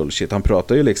mycket bullshit. Han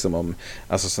pratar ju liksom om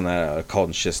alltså sån här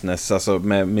consciousness, alltså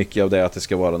med mycket av det, att det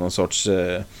ska vara någon sorts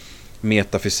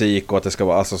metafysik och att det ska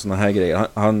vara alltså såna här grejer.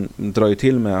 Han drar ju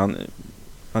till med,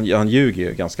 han ljuger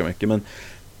ju ganska mycket, men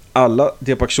alla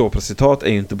Deepak Chopra-citat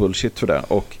är ju inte bullshit för det.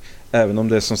 Och även om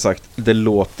det som sagt, det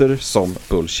låter som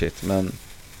bullshit, men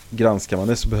granskar man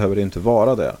det så behöver det inte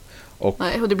vara det.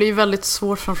 Nej, och det blir väldigt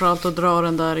svårt framförallt att dra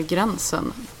den där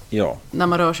gränsen. Ja. När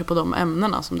man rör sig på de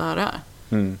ämnena som det här är.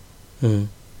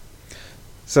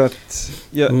 Så att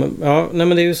nej, men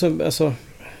det är ju så, alltså,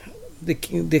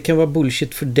 det kan vara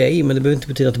bullshit för dig, men det behöver inte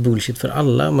betyda att det är bullshit för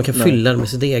alla. Man kan fylla det med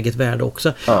sitt eget värde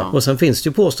också. Ja. Och sen finns det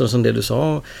ju påståenden som det du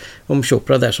sa om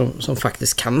Chopra där som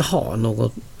faktiskt kan ha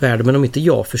något värde, men om inte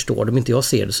jag förstår det, om inte jag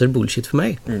ser det, så är det bullshit för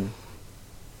mig.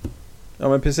 Ja,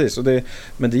 men precis.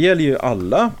 Men det gäller ju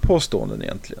alla påståenden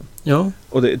egentligen. Ja.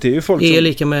 Och det är ju folk som...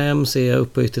 lika med MC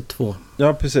upphöjt till 2.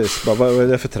 Ja, precis. Vad är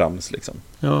det för trams liksom?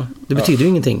 Ja, det betyder ju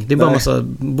ingenting. Det är bara en massa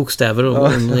bokstäver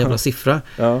och en jävla siffra.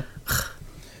 Ja.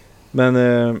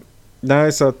 Men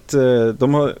nej, så att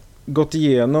de har gått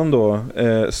igenom då,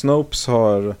 Snopes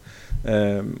har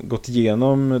gått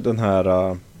igenom den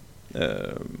här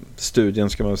studien,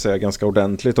 ska man säga, ganska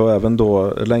ordentligt, och även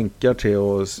då länkar till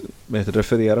och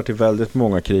refererar till väldigt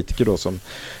många kritiker då, som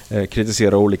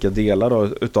kritiserar olika delar då,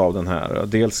 utav den här.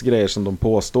 Dels grejer som de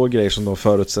påstår, grejer som de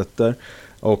förutsätter,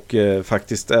 och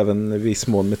faktiskt även i viss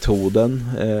mån metoden,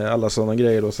 alla sådana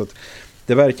grejer då, så att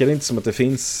det verkar inte som att det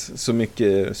finns så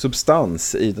mycket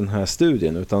substans i den här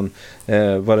studien, utan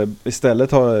vad det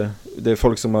istället har, det är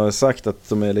folk som har sagt att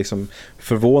de är liksom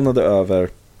förvånade över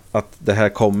att det här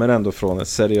kommer ändå från ett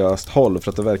seriöst håll,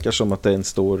 för att det verkar som att det är en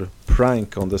stor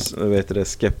prank on the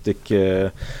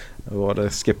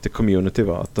skeptic community,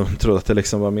 va? Att de trodde att det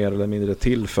liksom var mer eller mindre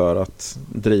till för att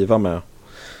driva med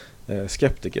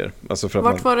skeptiker. Alltså för att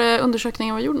vart var det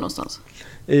undersökningen var gjord någonstans?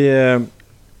 Den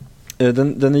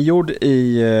är gjord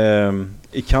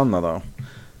i Kanada.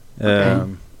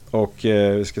 Och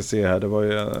vi ska se här, det var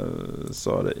ju, jag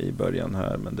sa det i början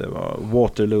här, men det var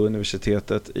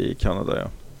Waterloo-universitetet i Kanada, ja.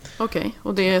 Okej,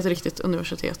 och det är ett riktigt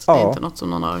universitet. Ja. Det är inte något som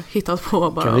någon har hittat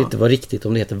på bara. Kan det inte vara riktigt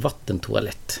om det heter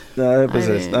vattentoalett? Nej,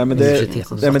 precis. Nej, men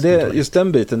just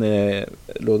den biten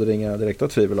råder det inga direkta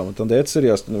tvivel om, utan det är ett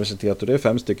seriöst universitet och det är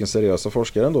 5 stycken seriösa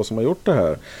forskare ändå som har gjort det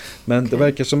här. Men det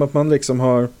verkar som att man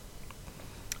liksom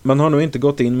man har nog inte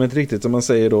gått in med ett riktigt, som man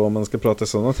säger då, om man ska prata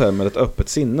sådant här, med ett öppet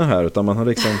sinne här, utan man har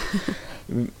liksom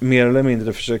mer eller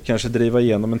mindre försökt kanske driva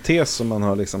igenom en tes som man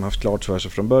har liksom haft klart för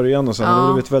sig från början, och sen har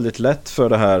det blivit väldigt lätt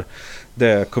för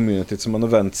det communityt som man har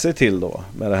vänt sig till då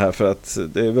med det här, för att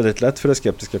det är väldigt lätt för det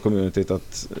skeptiska communityt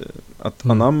att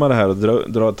anamma det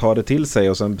här och ta det till sig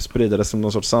och sen sprida det som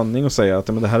någon sorts sanning och säga att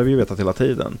men det här har vi ju vetat hela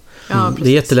tiden. Det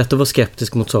är jättelätt att vara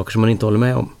skeptisk mot saker som man inte håller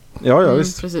med om. Ja,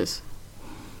 visst. Precis.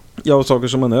 Ja, och saker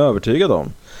som man är övertygad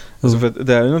om. Alltså för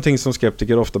det är någonting som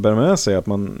skeptiker ofta bär med sig, att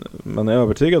man är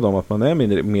övertygad om att man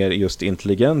är mer just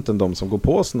intelligent än de som går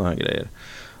på såna här grejer.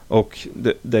 Och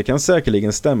det kan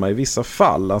säkerligen stämma i vissa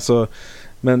fall. Alltså,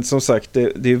 men som sagt,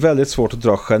 det är väldigt svårt att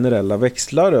dra generella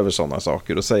växlar över sådana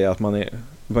saker och säga att man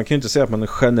kan ju inte säga att man är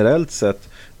generellt sett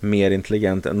mer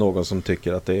intelligent än någon som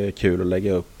tycker att det är kul att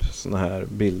lägga upp såna här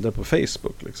bilder på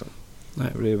Facebook liksom. Nej.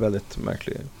 Det är väldigt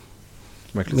märkligt.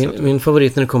 Min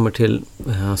favorit när det kommer till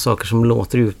saker som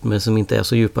låter djupt men som inte är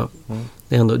så djupa,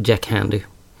 det är ändå Jack Handy.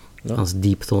 Hans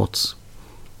Deep Thoughts.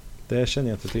 Det känner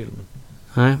jag inte till.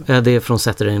 Nej, det är från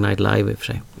Saturday Night Live i och för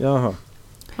sig. Jaha.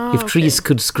 If trees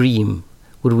could scream,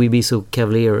 would we be so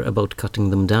cavalier about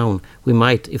cutting them down? We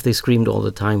might if they screamed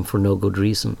all the time for no good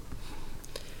reason.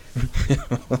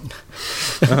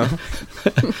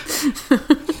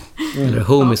 Eller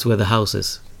home is where the house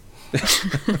is.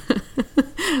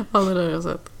 Ja, det där har jag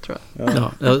sett, tror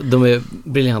jag. Ja, de är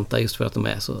briljanta just för att de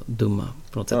är så dumma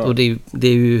på något sätt. Och det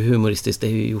är ju humoristiskt, det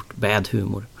är ju gjort bad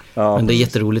humor. Ja, men det är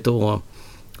jätteroligt att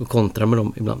kontra med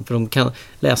dem ibland. För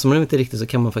läser man dem inte riktigt så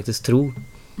kan man faktiskt tro.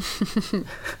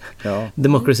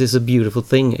 Democracy is a beautiful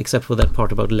thing except for that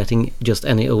part about letting just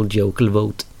any old joke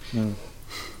vote.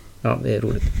 Ja, det är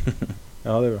roligt.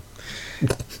 Ja, det är bra.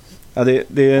 Ja,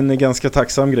 det är en ganska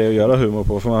tacksam grej att göra humor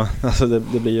på, för man, alltså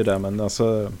det blir ju det, men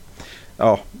alltså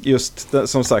just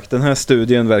som sagt, den här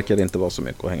studien verkar inte vara så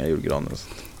mycket att hänga julgranen.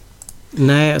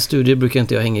 Nej, studier brukar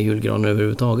inte jag hänga julgranen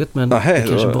överhuvudtaget, men det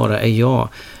kanske bara är jag.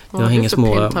 Jag hänger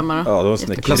små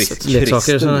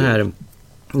leksaker, sådana här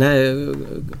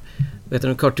vet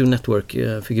du, Cartoon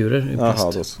Network-figurer i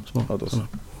plast.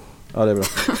 Ja, det är bra.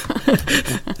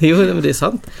 Jo, men det är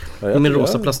sant. Min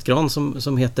rosa plastgran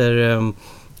som heter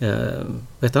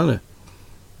vad heter han nu?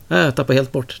 Jag tappar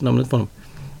helt bort namnet på honom.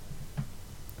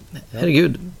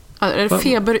 Herregud. Är det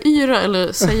feberyra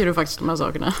eller säger du faktiskt de här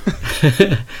sakerna?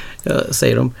 Jag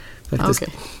säger dem faktiskt.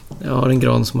 Okay. Jag har en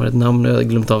gran som har ett namn och jag har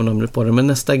glömt av namnet på den. Men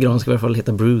nästa gran ska i alla fall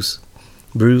heta Bruce.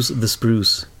 Bruce the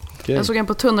Spruce. Okay. Jag såg en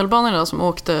på tunnelbanan idag som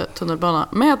åkte tunnelbana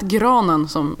med granen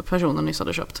som personen nyss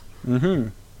hade köpt.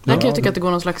 Där kan jag tycka att det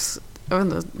går någon slags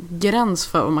gräns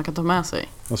för vad man kan ta med sig.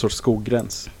 Någon sorts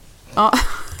skoggräns. Ja,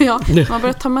 man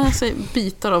börjar ta med sig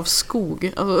bitar av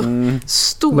skog. Alltså,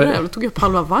 stora jävlar, tog upp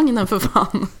halva vagnen för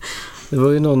fan. Det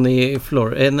var ju någon i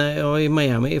i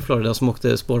Miami i Florida som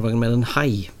åkte spårvagn med en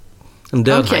haj. En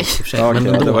död haj.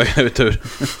 Det var ju tur.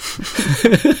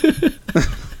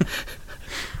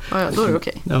 Då är det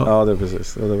okej. Ja, det är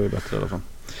precis. Det var ju bättre i alla fall.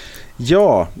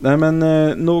 Ja, nej men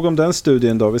nog om den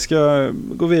studien då. Vi ska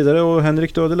gå vidare, och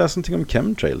Henrik, du hade läst någonting om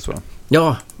chemtrails, va?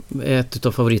 Ja, ett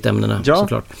av favoritämnena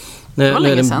såklart. Nu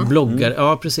är det en bloggare,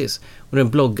 ja precis. Och det är en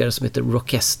bloggare som heter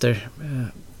Rockester.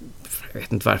 Jag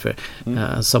vet inte varför.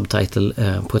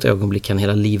 Subtitle, på ett ögonblick kan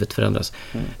hela livet förändras.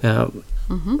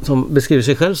 Som beskriver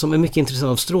sig själv som är mycket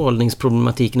intresserad av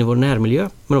strålningsproblematiken i vår närmiljö,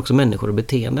 men också människor och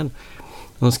beteenden.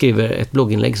 Hon skriver ett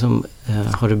blogginlägg som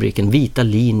har rubriken Vita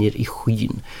linjer i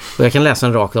skyn. Och jag kan läsa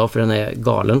den rakt av för den är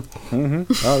galen.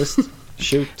 Ja, visst.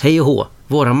 Shoot. Hej och hå,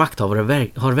 våra makthavare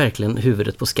har verkligen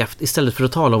huvudet på skaft. Istället för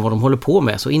att tala om vad de håller på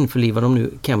med så införlivar de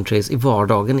nu chemtrails i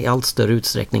vardagen i allt större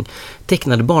utsträckning.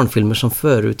 Tecknade barnfilmer som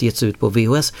förut getts ut på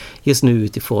VHS ges nu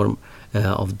ut i form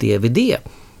av DVD.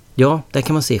 Ja, där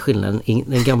kan man se skillnaden. I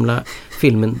den gamla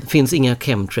filmen finns inga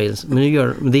chemtrails, men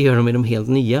det gör de i de helt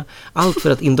nya. Allt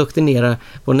för att indoktrinera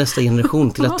vår nästa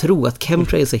generation till att tro att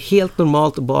chemtrails är helt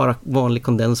normalt och bara vanlig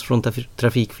kondens från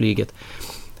trafikflyget.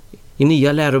 I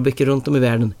nya läroböcker runt om i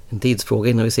världen, en tidsfråga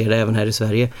innan vi ser det även här i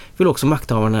Sverige, vill också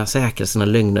makthavarna säkra sina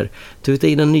lögner. Tuta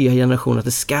i den nya generationen att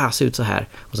det ska se ut så här.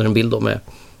 Och så är det en bild då med,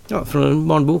 från en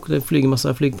barnbok, det flyger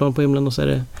massa flygplan på himlen och så är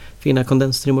det fina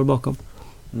kondenstrimmor bakom.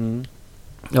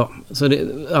 Ja, så det,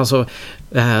 alltså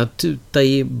tuta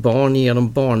i barn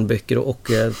genom barnböcker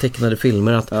och tecknade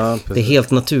filmer att det är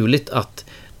helt naturligt att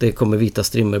det kommer vita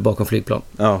strimmer bakom flygplan.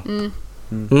 Ja.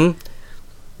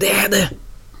 Det är det!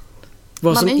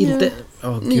 Vad man som är inte...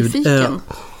 ju nyfiken.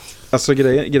 Alltså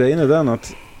grejen är den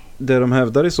att det de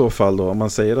hävdar i så fall då, om man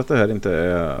säger att det här inte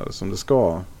är som det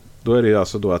ska, då är det ju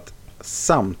alltså då att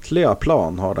samtliga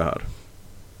plan har det här.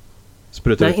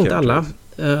 Sprutar Nej, inte alla.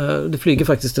 Det flyger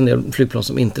faktiskt en del flygplan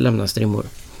som inte lämnar strimmor.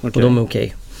 Okay. Och de är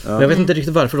okej. Ja. Men jag vet inte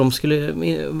riktigt varför de skulle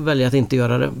välja att inte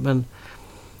göra det. Men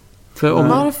för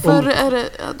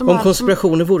om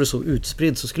konspirationen vore så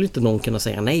utspridd så skulle inte någon kunna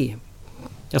säga nej.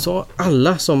 Alltså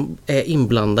alla som är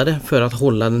inblandade för att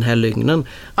hålla den här lögnen,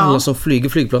 alla som flyger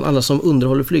flygplan, alla som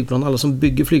underhåller flygplan, alla som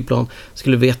bygger flygplan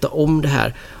skulle veta om det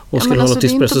här och skulle hålla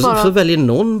tyst på det. Så väljer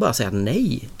någon bara säga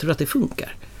nej. Tror du att det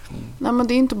funkar? Nej, men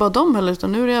det är inte bara de heller,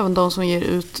 utan nu är det även de som ger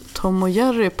ut Tom och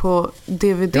Jerry på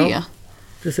DVD. Ja,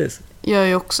 precis. Jag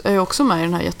är också med i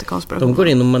den här jättekonspirationen. De går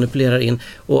in och manipulerar in.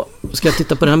 Och ska jag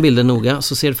titta på den här bilden noga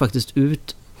så ser det faktiskt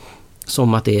ut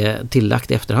som att det är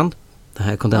tillagt i efterhand. De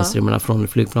här kondensstrimmarna från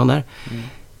flygplan där.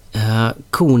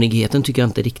 Konigheten tycker jag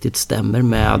inte riktigt stämmer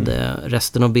med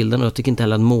resten av bilden. Och jag tycker inte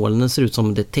heller att molnen ser ut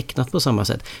som det är tecknat på samma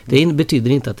sätt. Det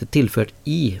betyder inte att det är tillfört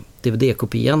i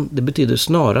DVD-kopian. Det betyder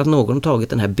snarare att någon tagit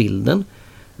den här bilden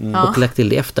och lagt till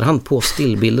det i efterhand på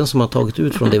stillbilden som man tagit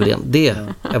ut från DVDn. Det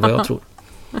är vad jag tror.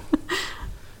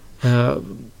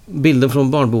 Bilden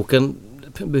från barnboken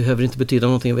behöver inte betyda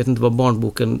någonting. Jag vet inte vad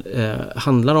barnboken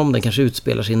handlar om. Den kanske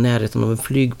utspelar sig i närheten av en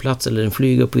flygplats eller en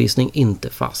flyguppvisning. Inte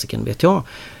fasiken vet jag.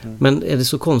 Men är det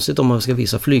så konstigt om man ska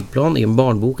visa flygplan i en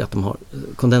barnbok att de har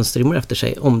kondensstrimmor efter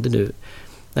sig? Om det nu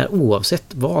är oavsett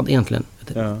vad egentligen.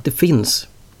 Det finns.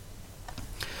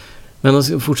 Men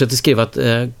de fortsätter skriva att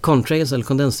contrails eller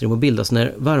kondensstrimmor bildas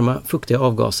när varma, fuktiga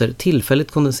avgaser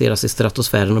tillfälligt kondenseras i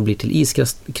stratosfären och blir till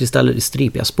iskristaller i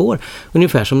stripiga spår.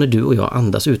 Ungefär som när du och jag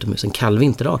andas utomhus en kall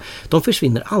vinterdag. De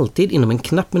försvinner alltid inom en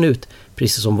knapp minut,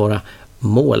 precis som våra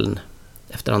moln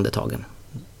efter andetagen.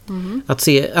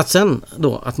 Att sen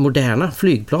då att moderna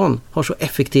flygplan har så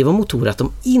effektiva motorer att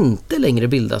de inte längre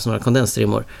bildas några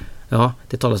kondensstrimmor, ja,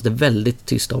 det talas det väldigt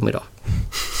tyst om idag.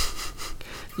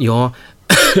 Ja,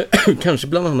 kanske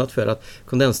bland annat för att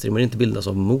kondensstrimmor inte bildas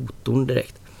av motorn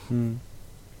direkt.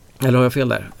 Eller har jag fel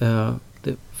där?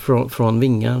 Från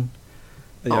vingar?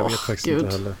 Jag vet faktiskt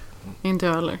inte heller. Inte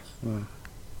jag heller.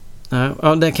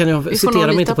 Ja, där kan jag citera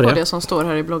mig inte på det. Vi får nog lita på det som står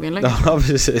här i blogginlägget. Ja,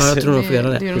 precis. Ja, jag tror nog får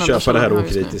göra det. Får köpa det här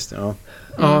okritiskt.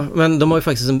 Ja, men de har ju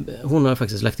faktiskt hon har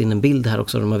faktiskt lagt in en bild här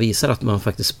också där man visar att man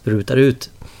faktiskt sprutar ut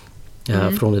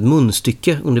från ett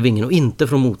munstycke under vingen och inte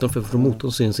från motorn, för från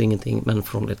motorn syns ingenting, men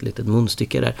från ett litet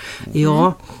munstycke där.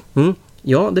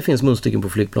 Ja, det finns munstycken på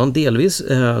flygplan. Delvis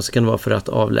så kan det vara för att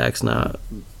avlägsna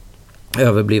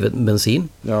överblivet bensin.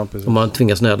 Ja, precis. Om man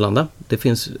tvingas nödlanda. Det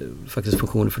finns faktiskt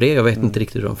funktioner för det. Jag vet inte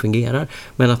riktigt hur de fungerar.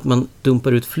 Men att man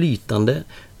dumpar ut flytande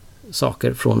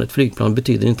saker från ett flygplan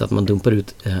betyder inte att man dumpar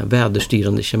ut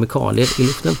väderstyrande kemikalier i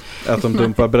luften. Att de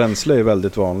dumpar bränsle är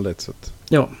väldigt vanligt. Så att...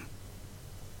 Ja.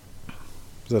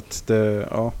 Så att det,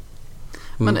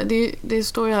 Men det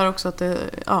står ju här också att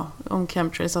om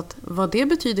chemtrails, att vad det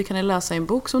betyder kan ni läsa i en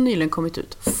bok som nyligen kommit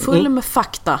ut. Full med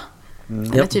fakta.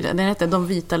 Den heter De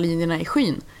vita linjerna i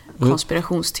skyn.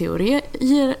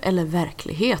 Konspirationsteorier eller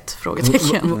verklighet?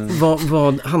 Frågetecken.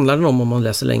 Vad handlar det om man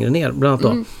läser längre ner? Bland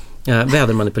annat då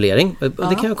vädermanipulering.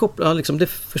 Det kan jag koppla, liksom, det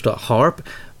förstår. HARP.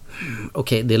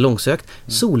 Okej, det är långsökt.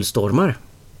 Solstormar.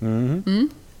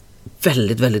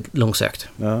 Väldigt, väldigt långsökt.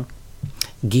 Ja.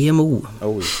 GMO.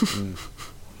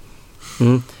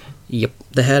 Japp.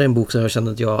 Det här är en bok som jag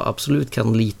känner att jag absolut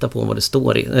kan lita på vad det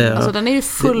står i. Alltså den är ju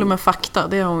full med fakta.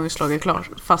 Det har hon ju slagit klart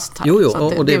fast här. Jo,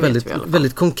 och det är väldigt,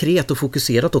 väldigt konkret och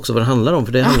fokuserat också vad det handlar om.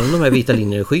 För det handlar om de här vita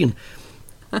linjerna i skyn.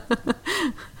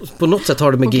 På något sätt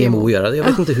har det med GMO att göra. Jag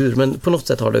vet inte hur, men på något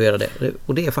sätt har det att göra det.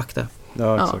 Och det är fakta.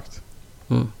 Ja, exakt.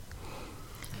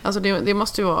 Alltså det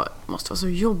måste vara så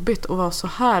jobbigt att vara så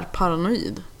här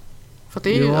paranoid. För att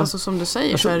det är ju, alltså som du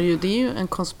säger, så är det är ju en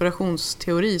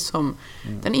konspirationsteori som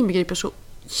den inbegriper så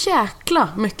jäkla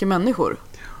mycket människor.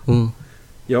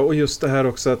 Ja, och just det här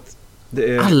också att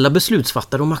det är... alla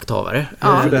beslutsfattare och makthavare.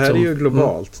 Ja, för det här är ju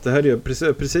globalt. Det här är ju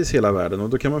precis hela världen. Och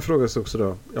då kan man fråga sig också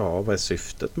då, vad är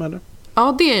syftet med det?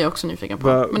 Ja, det är jag också nyfiken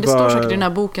på. Men det står säkert i den här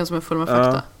boken som är full med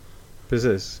fakta. Ja,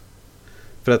 precis.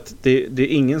 För att det är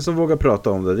ingen som vågar prata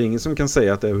om det. Det är ingen som kan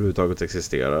säga att det överhuvudtaget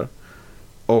existerar.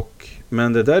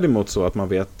 Men det är däremot så att man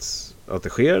vet att det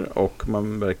sker och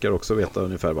man verkar också veta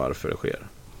ungefär varför det sker.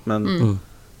 Men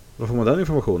var får man den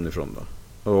informationen ifrån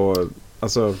då? Och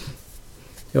alltså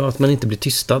Ja, att man inte blir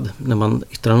tystad när man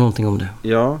yttrar någonting om det.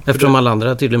 Ja, eftersom alla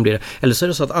andra tydligen blir det. Eller så är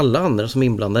det så att alla andra som är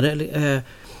inblandade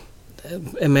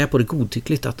är med på det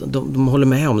godtyckligt. Att de håller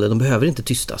med om det. De behöver inte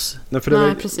tystas. Nej,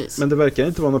 precis. Men det verkar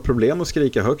inte vara något problem att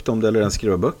skrika högt om det eller ens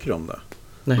skriva böcker om det.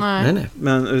 Nej.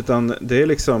 Men utan det är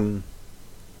liksom...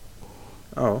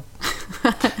 Ja.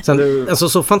 Sen, alltså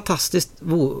så fantastiskt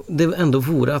det ändå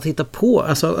vore att hitta på,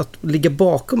 alltså att ligga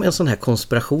bakom en sån här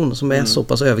konspiration som är så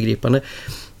pass övergripande,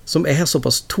 som är så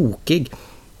pass tokig,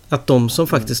 att de som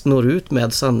faktiskt når ut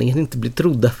med sanningen inte blir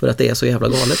trodda för att det är så jävla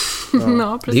galet.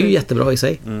 Ja, det är ju jättebra i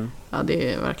sig. Ja,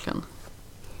 det är verkligen,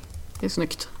 det är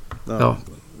snyggt. Ja.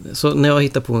 Så när jag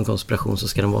hittar på en konspiration så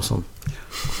ska den vara sån.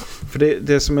 För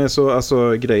det som är så,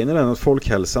 alltså grejen är den att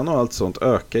folkhälsan och allt sånt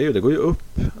ökar ju, det går ju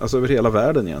upp, alltså över hela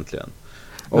världen egentligen.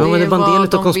 Ja, men det är bara en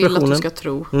del av konspirationen. Vill att du ska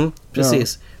tro.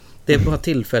 Precis. Ja. Det är bara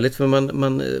tillfälligt, för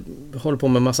man håller på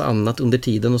med en massa annat under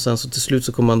tiden, och sen så till slut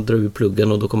så kommer man dra ur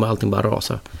pluggen och då kommer allting bara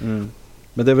rasa.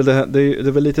 Men det är väl det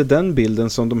är väl lite den bilden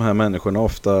som de här människorna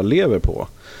ofta lever på.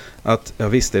 Att ja,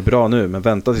 visst, det är bra nu, men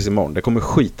vänta tills imorgon. Det kommer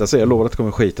skita sig, jag lovar att det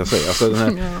kommer skita sig. Alltså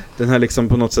den här liksom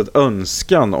på något sätt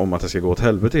önskan om att det ska gå åt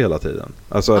helvete hela tiden.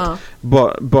 Alltså att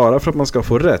bara för att man ska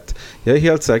få rätt. Jag är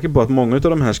helt säker på att många av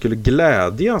de här skulle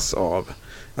glädjas av,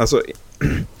 alltså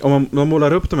om man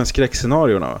målar upp de här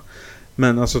skräckscenarierna,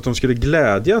 men alltså att de skulle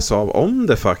glädjas av om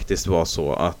det faktiskt var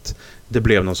så att det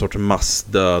blev någon sorts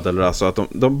massdöd, eller alltså att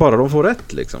de får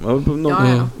rätt liksom.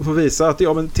 Får visa att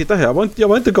men titta här, jag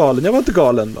var inte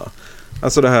galen va.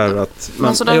 Alltså det här att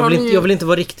jag vill inte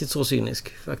vara riktigt så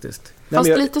cynisk faktiskt. Fast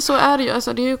lite så är det ju,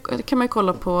 alltså det kan man ju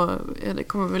kolla på, det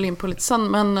kommer vi väl in på lite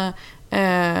sen, men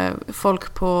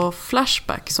folk på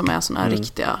Flashback som är såna här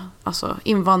riktiga, alltså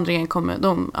invandringen kommer,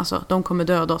 de kommer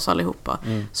döda oss allihopa.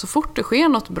 Så fort det sker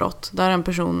något brott där en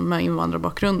person med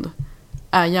invandrarbakgrund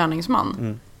är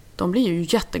gärningsman, de blir ju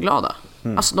jätteglada.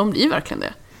 Alltså de blir verkligen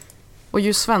det. Och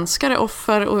ju svenskare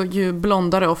offer och ju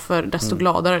blondare offer, desto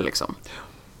gladare liksom.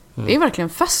 Det är verkligen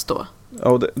fest då.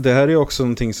 Ja, det här är också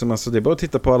någonting som, alltså, det är bara att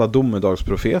titta på alla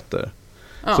domedagsprofeter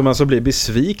som alltså blir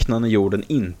besvikna när jorden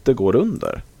inte går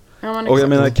under. Ja, och jag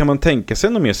menar, kan man tänka sig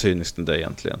något mer cyniskt än det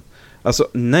egentligen? Alltså,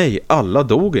 nej, alla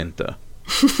dog inte.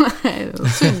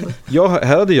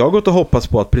 Här hade jag gått och hoppats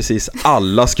på att precis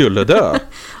alla skulle dö.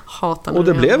 Och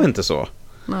det blev inte så.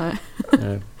 Nej.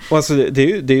 Och alltså,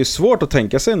 det är ju svårt att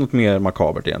tänka sig något mer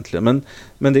makabert egentligen.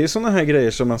 Men det är ju sådana här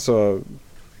grejer som alltså...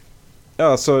 Ja,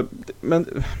 alltså,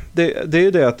 men det är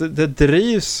ju det att det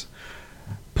drivs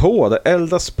på, det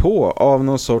eldas på av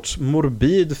någon sorts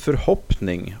morbid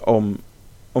förhoppning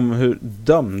om hur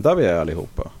dömda vi är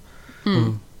allihopa.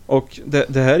 Och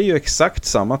det här är ju exakt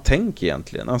samma tänk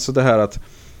egentligen. Alltså det här att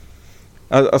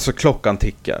alltså klockan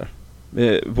tickar.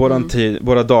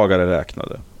 Våra dagar är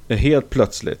räknade. Helt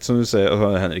plötsligt, som du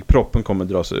säger Henrik, proppen kommer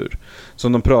dras ur.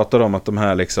 Som de pratar om att de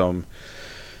här liksom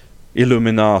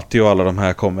Illuminati och alla de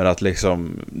här kommer att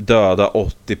liksom döda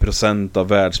 80% av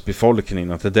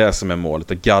världsbefolkningen, att det är det som är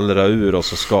målet, att gallra ur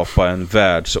oss och skapa en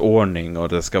världsordning, och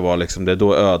det ska vara liksom, det är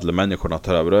då ödlemänniskorna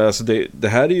tar över. Och alltså det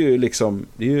här är ju liksom,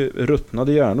 det är ju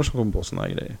ruttnade hjärnor som kommer på såna här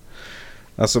grejer.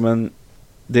 Alltså, men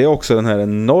det är också den här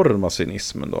enorma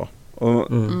cynismen då. Och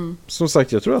som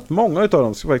sagt, jag tror att många av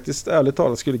dem faktiskt ärligt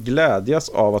talat skulle glädjas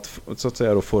av att så att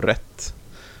säga då få rätt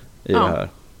i det här.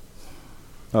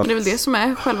 Att... Det är väl det som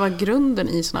är själva grunden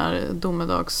i såna här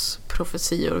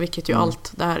domedagsprofetior, vilket ju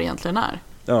allt det här egentligen är.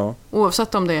 Ja.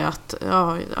 Oavsett om det är att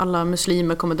alla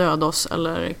muslimer kommer döda oss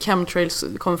eller chemtrails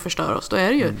kommer förstöra oss, då är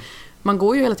det ju man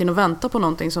går ju hela tiden och väntar på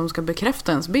någonting som ska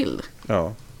bekräfta ens bild.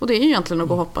 Ja. Och det är ju egentligen att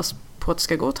gå och hoppas på att det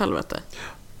ska gå åt helvete.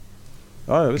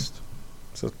 Ja, visst.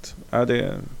 Så att,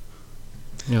 det...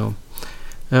 Ja.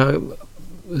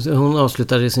 Hon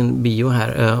avslutade sin bio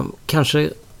här. Kanske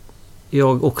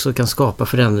jag också kan skapa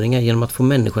förändringar genom att få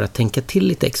människor att tänka till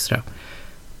lite extra.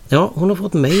 Ja, hon har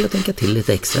fått mig att tänka till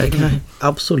lite extra. Det kan jag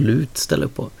absolut ställa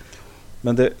upp på.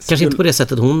 Men det kanske inte på det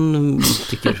sättet hon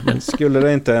tycker. Men... Skulle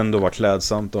det inte ändå vara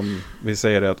klädsamt om vi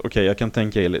säger att okej, jag kan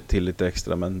tänka till lite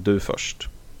extra, men du först.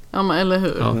 Ja, men eller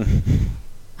hur? Ja.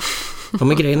 Ja,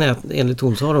 men grejen är att enligt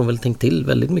hon så har de väl tänkt till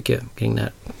väldigt mycket kring det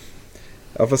här.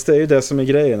 Ja, fast det är ju det som är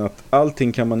grejen, att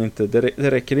allting kan man inte, det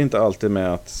räcker inte alltid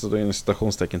med att, så då är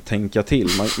citationstecken, tänka till.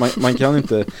 Man kan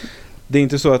inte, det är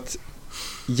inte så att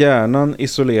hjärnan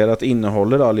isolerat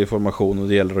innehåller all information och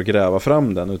det gäller att gräva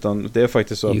fram den, utan det är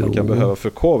faktiskt så att man kan behöva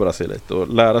förkovra sig lite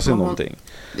och lära sig någonting.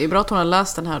 Det är bra att hon har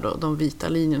läst den här då, de vita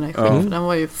linjerna i skiten, för den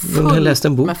var ju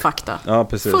full med fakta. Ja,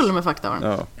 precis. Full med fakta var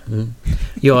den. Ja.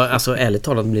 Ja, alltså ärligt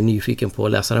talat blir nyfiken på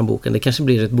att läsa den boken. Det kanske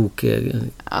blir ett bok...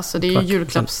 Alltså det är ju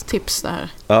julklappstips det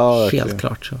här. Ja, helt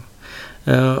klart så.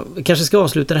 Kanske ska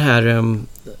avsluta det här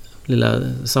lilla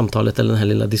samtalet eller den här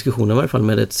lilla diskussionen i varje fall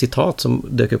med ett citat som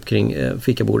dök upp kring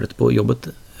fikabordet på jobbet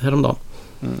häromdagen.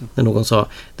 När någon sa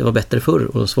det var bättre förr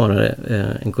och då svarade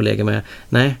en kollega med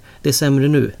nej, det är sämre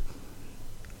nu.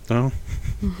 Ja.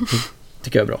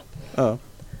 Tycker jag är bra. Ja,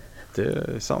 det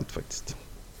är sant faktiskt.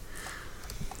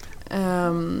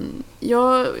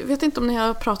 Jag vet inte om ni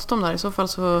har pratat om det här. I så fall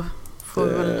så får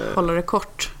vi väl hålla det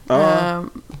kort.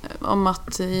 Om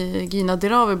att Gina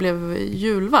Dirawi blev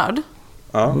julvärd.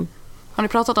 Ja. Har ni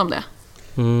pratat om det?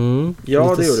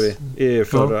 Ja, det gjorde vi i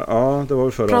förra. Ja, det var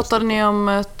väl förra. Pratade ni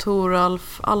om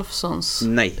Thoralf Alfssons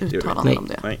uttalande om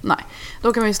det? Nej.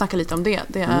 Då kan vi snacka lite om det.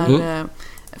 Det är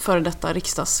före detta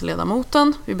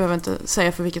riksdagsledamoten. Vi behöver inte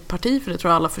säga för vilket parti, för det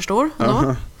tror jag alla förstår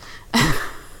ändå.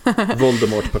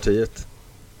 Voldemort-partiet.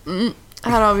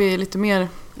 Här har vi lite mer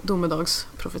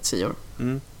domedagsprofetior.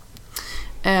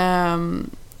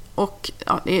 Och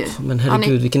ja, men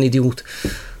herregud, vilken idiot.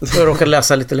 Jag råkade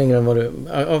läsa lite längre än vad du...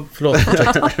 förlåt.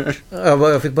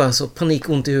 Jag fick bara så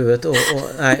panikont i huvudet och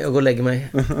nej, jag går och lägger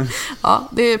mig. Ja,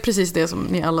 det är precis det som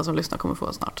ni alla som lyssnar kommer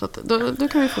få snart. Så att då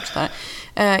kan vi fortsätta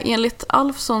här. Enligt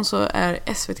Alfsson så är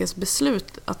SVT:s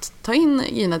beslut att ta in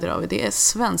Gina Dirawi, det är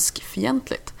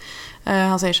svenskfientligt.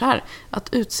 Han säger så här, att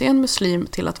utse en muslim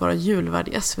till att vara julvärd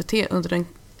i SVT under den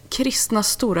kristna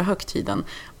stora högtiden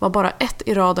var bara ett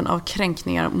i raden av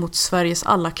kränkningar mot Sveriges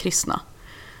alla kristna.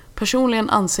 Personligen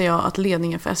anser jag att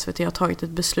ledningen för SVT har tagit ett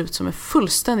beslut som är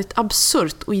fullständigt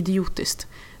absurt och idiotiskt.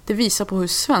 Det visar på hur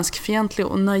svenskfientlig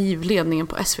och naiv ledningen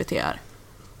på SVT är.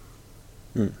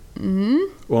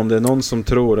 Och om det är någon som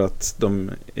tror att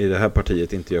de i det här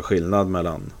partiet inte gör skillnad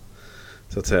mellan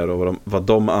så att säga då, vad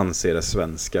de anser är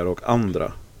svenskar och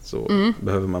andra, så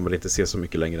behöver man väl inte se så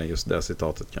mycket längre än just det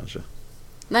citatet kanske.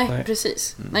 Nej.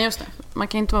 Precis. Nej, just det. Man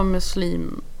kan inte vara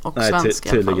muslim och svensk i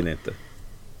alla fall. Tydligen inte.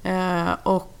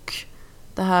 Och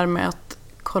det här med att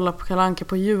kolla på Kalle Anka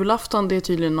på julafton, det är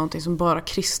tydligen någonting som bara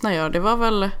kristna gör. Det var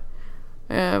väl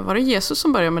var det Jesus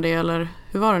som började med det, eller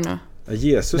hur var det nu?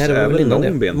 Jesus. Nej, det är väl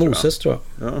långben, Moses tror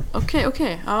jag. Ja.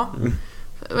 Okej, ja.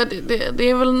 Det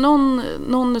är väl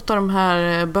någon av de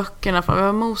här böckerna. Vi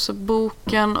har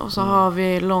Moseboken och så har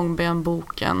vi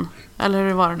Långbenboken. Eller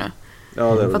hur var det nu?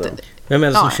 Ja, det är väl det. Vem är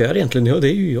det som kör egentligen? Ja, det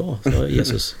är ju jag, så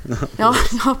Jesus. ja,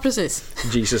 precis.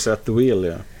 Jesus at the wheel,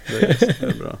 ja. Det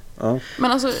är bra. Ja.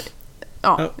 Men alltså,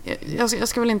 jag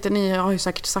ska väl inte, ni har ju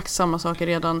säkert sagt samma saker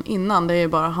redan innan. Det är ju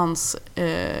bara hans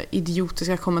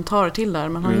idiotiska kommentarer till det här.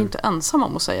 Men han är ju inte ensam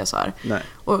om att säga så här. Nej.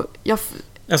 Och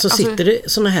Alltså sitter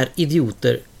det såna här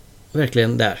idioter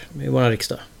verkligen där i vår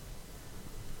riksdag?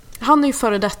 Han är ju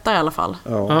före detta i alla fall.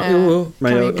 Ja,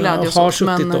 men jag har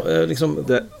suttit liksom,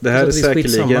 det här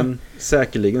är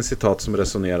säkerligen citat som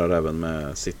resonerar även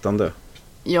med sittande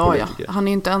politiker. Han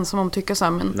är ju inte ensam om att tycka så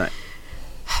här, men nej.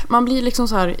 Man blir liksom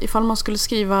så här, ifall man skulle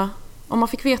skriva, om man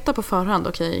fick veta på förhand,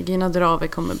 okej, Gina Dirawi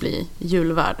kommer bli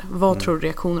julvärd, vad tror du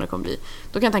reaktionerna kommer bli?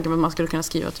 Då kan jag tänka mig att man skulle kunna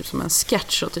skriva typ som en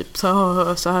sketch och typ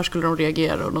så här skulle de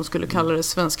reagera och de skulle kalla det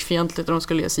svenskfientligt och de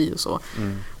skulle ge sig och så.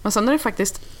 Men sen när det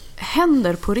faktiskt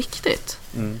händer på riktigt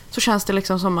så känns det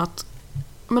liksom som att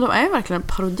men de är verkligen en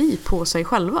parodi på sig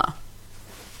själva.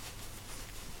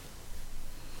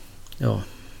 Ja.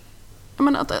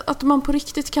 Men att man på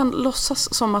riktigt kan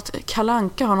låtsas som att Kalle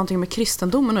Anka har någonting med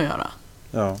kristendomen att göra.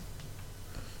 Ja.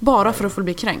 Bara för att få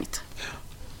bli kränkt.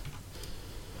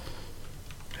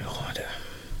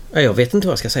 Ja, jag vet inte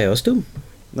vad jag ska säga, jag är stum.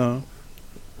 Ja.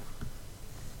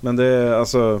 Men det är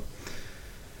alltså...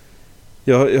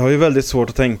 Jag har ju väldigt svårt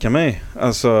att tänka mig.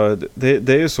 Alltså, det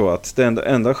är ju så att det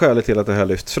enda skälet till att det här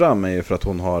lyfts fram är ju för att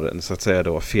hon har en så att säga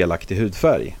då felaktig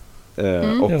hudfärg.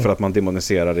 Och för att man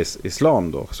demoniserar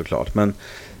islam då såklart. Men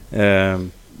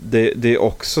det är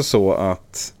också så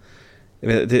att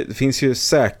det finns ju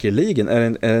säkerligen,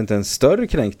 är det inte en större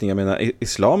kränkning? Jag menar,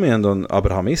 islam är ändå en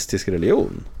abrahamistisk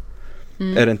religion.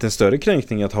 Är det inte en större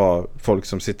kränkning att ha folk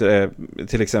som sitter,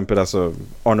 till exempel alltså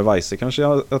Arne Weise kanske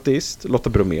är ateist, Lotta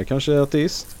Bromé kanske är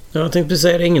ateist. Jag tänkte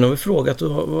säga det, ingen har frågat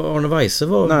vad Arne Weise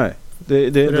var. Nej,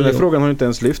 den här frågan har inte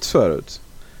ens lyfts förut.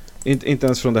 Inte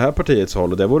ens från det här partiets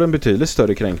håll, och det vore en betydligt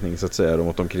större kränkning så att säga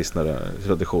mot de kristna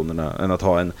traditionerna än att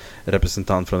ha en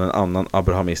representant från en annan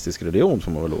abrahamistisk religion,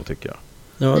 som man väl då tycker.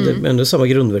 Ja, det är ändå samma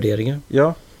grundvärderingar.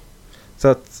 Ja, så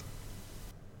att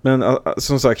men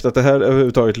som sagt, att det här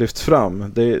överhuvudtaget lyfts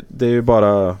fram, det är ju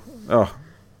bara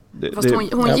fast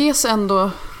hon ges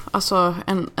ändå alltså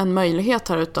en möjlighet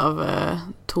här utav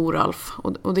Thoralf,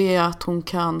 och det är att hon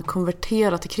kan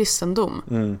konvertera till kristendom.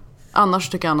 Annars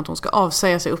tycker han att hon ska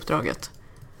avsäga sig uppdraget.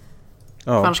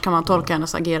 För annars kan man tolka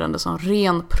hennes agerande som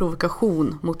ren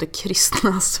provokation mot det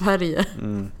kristna Sverige.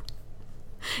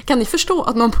 Kan ni förstå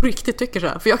att någon på riktigt tycker så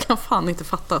här? För jag kan fan inte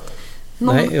fatta att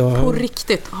någon på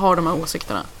riktigt har de här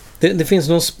åsikterna. Det finns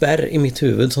någon spärr i mitt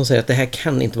huvud som säger att det här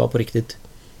kan inte vara på riktigt.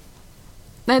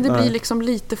 Nej, det blir liksom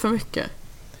lite för mycket.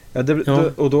 Ja,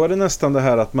 och då är det nästan det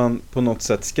här att man på något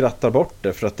sätt skrattar bort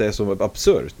det för att det är så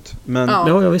absurt. Men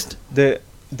ja, visst.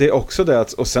 Det är också det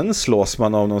att, och sen slås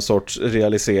man av någon sorts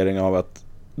realisering av att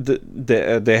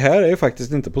det här är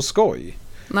faktiskt inte på skoj.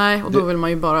 Nej, och då vill man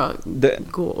ju bara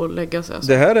gå och lägga sig.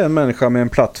 Det här är en människa med en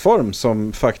plattform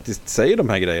som faktiskt säger de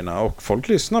här grejerna och folk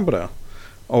lyssnar på det.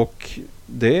 Och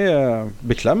det är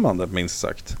beklämmande, minst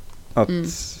sagt.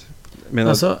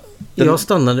 Jag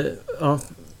stannade... Ja.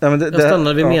 Ja, men jag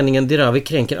stannade vid meningen Dirawi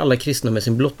kränker alla kristna med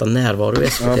sin blotta närvaro i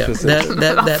SVT.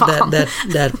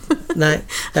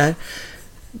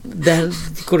 Där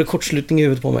går det kortslutning i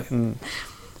huvudet på mig.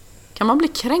 Kan man bli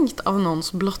kränkt av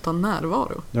någons blotta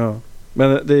närvaro? Ja.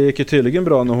 Men det gick ju tydligen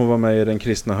bra när hon var med i den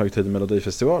kristna högtiden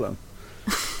Melodifestivalen.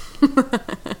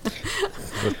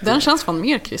 Den känns fan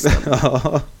mer kristen.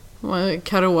 Ja.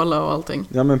 Carola och allting.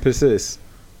 Ja, men precis.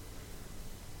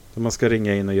 Så man ska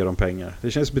ringa in och ge dem pengar.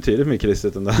 Det känns betydligt mer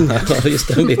kristet än det här. Ja,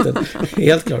 just den biten.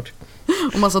 Helt klart.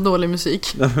 Och massa dålig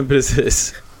musik. Ja, men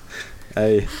precis.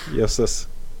 Nej, jösses.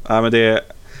 Ja, men det är...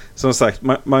 Som sagt,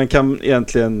 man kan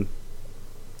egentligen...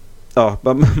 Ja,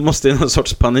 man måste i någon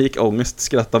sorts panikångest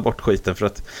skratta bort skiten för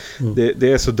att det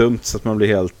är så dumt så att man blir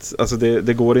helt... Alltså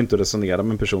det går inte att resonera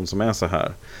med en person som är så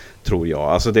här, tror jag.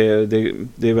 Alltså det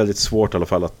är väldigt svårt i alla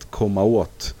fall att komma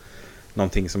åt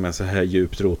någonting som är så här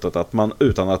djupt rotat att man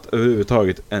utan att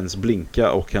överhuvudtaget ens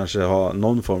blinka och kanske ha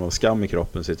någon form av skam i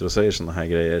kroppen sitter och säger såna här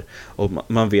grejer och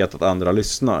man vet att andra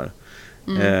lyssnar.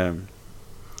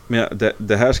 Men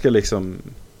det här ska liksom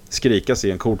skrikas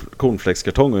i en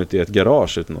cornflakeskartong ute i ett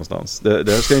garage ute någonstans.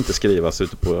 Det här ska inte skrivas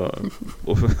ute på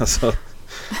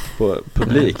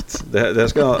publikt. Det här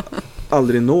ska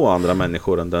aldrig nå andra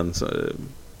människor än den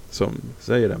som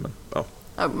säger det. Men, ja.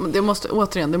 Det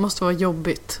måste vara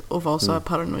jobbigt att vara så här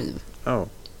paranoid. Ja.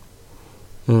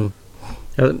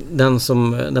 Ja,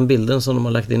 den bilden som de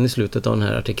har lagt in i slutet av den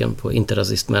här artikeln på Inte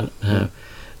rasist men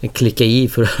klicka i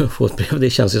för att få ett brev. Det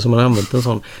känns ju som man har använt en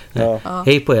sån.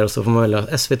 Hej på er, så får man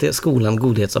välja SVT, skolan,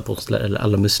 godhetsapostlar eller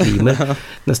alla muslimer.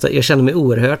 Jag känner mig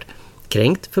oerhört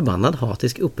kränkt, förbannad,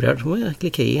 hatisk, upprörd. Så får jag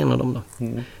klicka i en av dem då.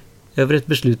 Över ett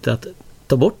beslut att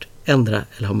ta bort, ändra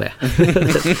eller ha med.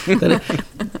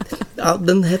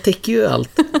 Den här täcker ju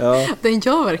allt. Ja. Den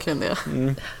gör verkligen det.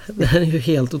 Den är ju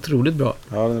helt otroligt bra.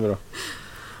 Ja, den är bra.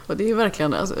 Och det är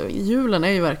verkligen, alltså, julen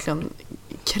är ju verkligen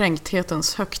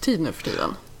kränkthetens högtid nu för tiden.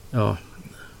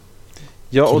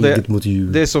 Ja, och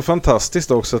det är så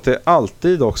fantastiskt också att det är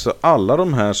alltid också alla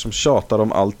de här som tjatar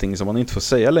om allting som man inte får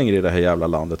säga längre i det här jävla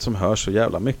landet som hör så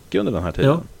jävla mycket under den här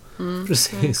tiden.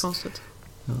 Precis. Det är konstigt.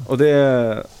 Och det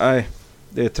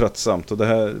är tröttsamt och det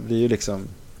här blir ju liksom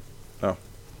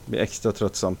blir extra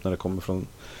tröttsamt när det kommer från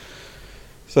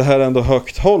så här ändå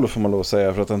högt håll får man lov att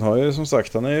säga, för att han har ju som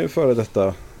sagt, han är ju före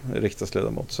detta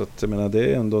riksdagsledamot, så att jag menar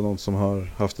det är ändå någon som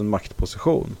har haft en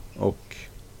maktposition och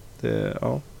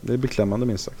det är beklämmande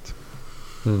minst sagt.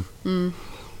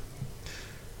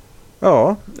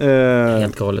 Ja,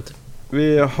 helt galet.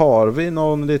 Har vi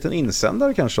någon liten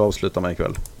insändare kanske avsluta med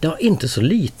ikväll? Ja, inte så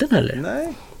liten heller.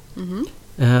 Nej.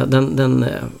 Den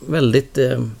väldigt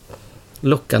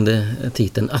lockande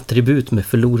titeln Attribut med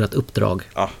förlorat uppdrag.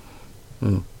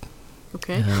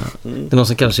 Okay. Det är någon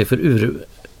som kallar sig för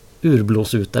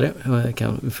urblåsutare. Jag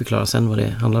kan förklara sen vad det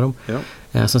handlar om.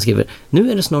 Som skriver: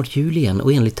 nu är det snart jul igen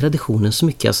och enligt traditionen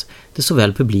smyckas det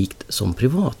såväl publikt som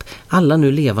privat. Alla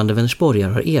nu levande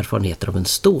vänersborgare har erfarenheter av en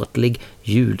ståtlig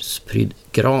julsprydd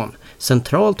gran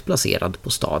centralt placerad på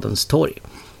stadens torg.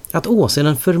 Att åse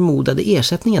den förmodade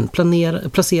ersättningen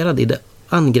placerad i det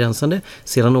angränsande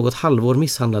sedan något halvår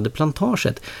misshandlade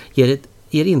plantaget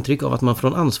ger intryck av att man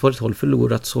från ansvarigt håll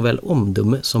förlorat såväl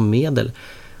omdöme som medel.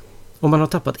 Om man har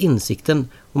tappat insikten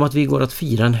om att vi går att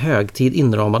fira en högtid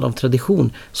inramad av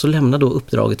tradition, så lämna då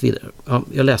uppdraget vidare. Ja,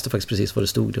 jag läste faktiskt precis vad det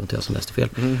stod, det var inte jag som läste fel.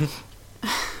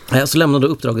 Så lämna då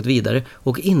uppdraget vidare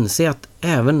och inse att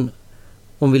även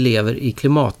om vi lever i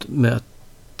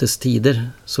klimatmötestider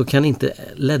så kan inte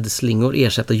LED-slingor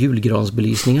ersätta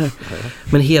julgransbelysningar.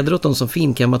 Men heder åt de som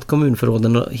finkammat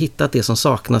kommunförråden och hittat det som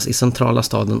saknas i centrala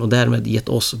staden och därmed gett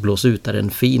oss blåsutare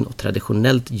en fin och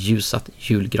traditionellt ljusat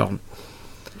julgran.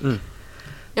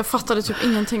 Jag fattade typ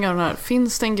ingenting av den här.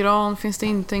 Finns det en gran? Finns det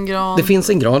inte en gran? Det finns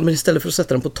en gran, men istället för att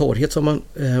sätta den på torget så har man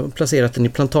placerat den i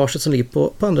plantaget som ligger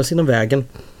på andra sidan vägen.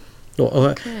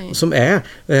 Då, som är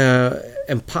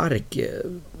en park,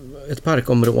 ett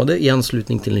parkområde i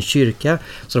anslutning till en kyrka.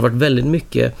 Så det har varit väldigt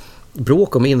mycket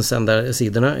bråk om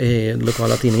insändarsidorna i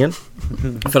lokala tidningen.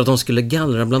 För att de skulle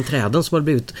gallra bland träden som hade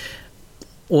blivit...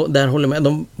 Och där håller med,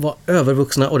 de var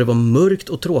övervuxna och det var mörkt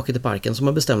och tråkigt i parken, som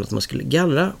man bestämde att man skulle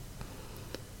gallra.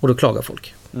 Och då klagar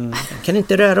folk. Kan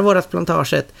inte röra vårat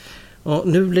plantaget. Och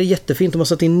nu blir det jättefint. De har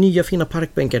satt in nya fina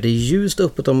parkbänkar. Det är ljust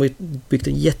öppet. De har byggt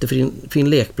en jättefin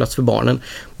lekplats för barnen.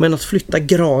 Men att flytta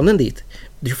granen dit,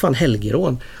 det är ju fan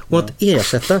helgerån. Och att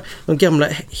ersätta de gamla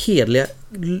hedliga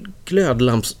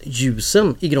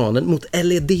glödlampsljusen i granen mot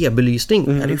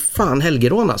LED-belysning är det ju fan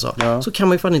helgerån alltså. Ja. Så kan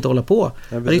man ju fan inte hålla på.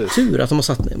 Ja, det är tur att de har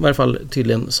satt i varje fall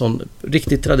tydligen sån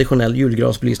riktigt traditionell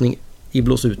julgransbelysning i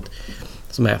blås ut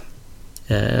som är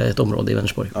ett område i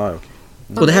Vänersborg. Ah, okay.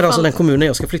 Och det här är alltså den kommunen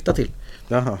jag ska flytta till.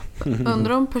 Jaha.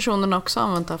 Undrar om personerna också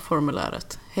använt det här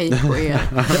formuläret. Hej på er.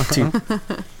 Typ.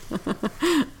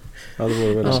 Ja, det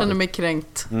vore väl jag känner mig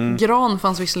kränkt. Gran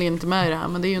fanns visserligen inte med i det här,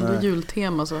 men det är ju ändå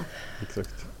jultema så.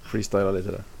 Exakt. Freestyla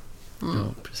lite där. Ja,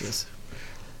 precis.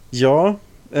 Ja,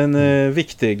 en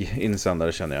viktig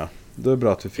insändare känner jag. Det är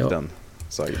bra att vi fick den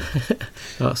sagen.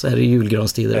 Ja, så är det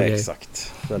julgranstider.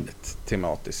 Exakt. Väldigt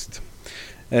tematiskt.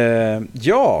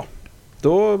 Ja,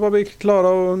 då var vi klara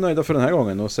och nöjda för den här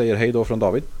gången och säger hej då från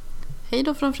David. Hej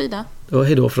då från Frida. Och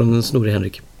hej då från Snorri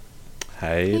Henrik.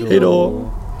 Hej då. Hej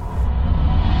då.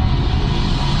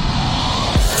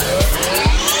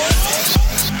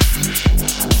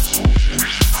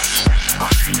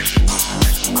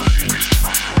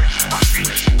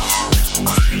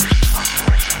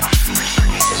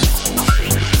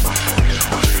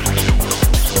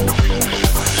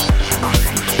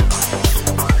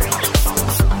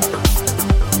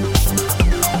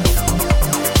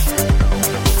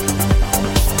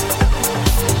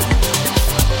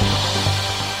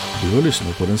 Du har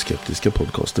lyssnat på den skeptiska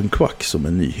podcasten Quack som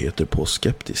är nyheter på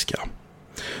skeptiska.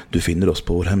 Du finner oss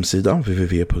på vår hemsida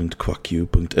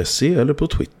www.quacku.se eller på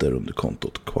Twitter under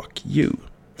kontot quacku.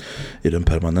 I den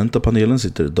permanenta panelen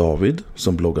sitter David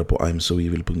som bloggar på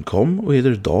imsoevil.com och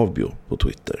heter Davbio på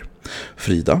Twitter.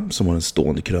 Frida som har en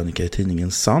stående krönika i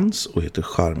tidningen Sans och heter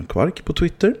Charmkvark på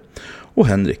Twitter. Och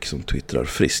Henrik som twittrar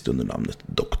friskt under namnet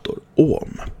Dr.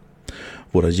 Ohm.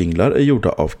 Våra jinglar är gjorda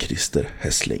av Christer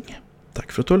Hessling.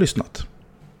 Tack för att du har lyssnat.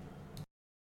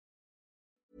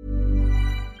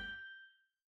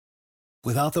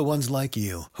 Without the ones like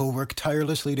you, who work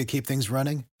tirelessly to keep things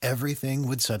running, everything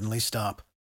would suddenly stop.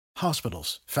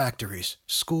 Hospitals, factories,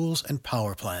 schools, and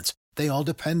power plants, they all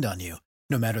depend on you.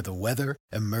 No matter the weather,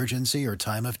 emergency, or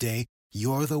time of day,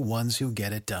 you're the ones who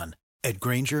get it done. At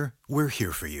Grainger, we're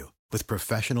here for you with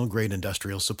professional-grade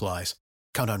industrial supplies.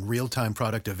 Count on real-time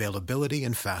product availability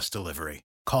and fast delivery.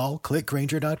 Call, click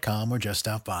Grainger.com, or just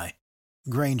stop by.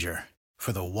 Grainger,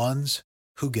 for the ones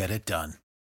who get it done.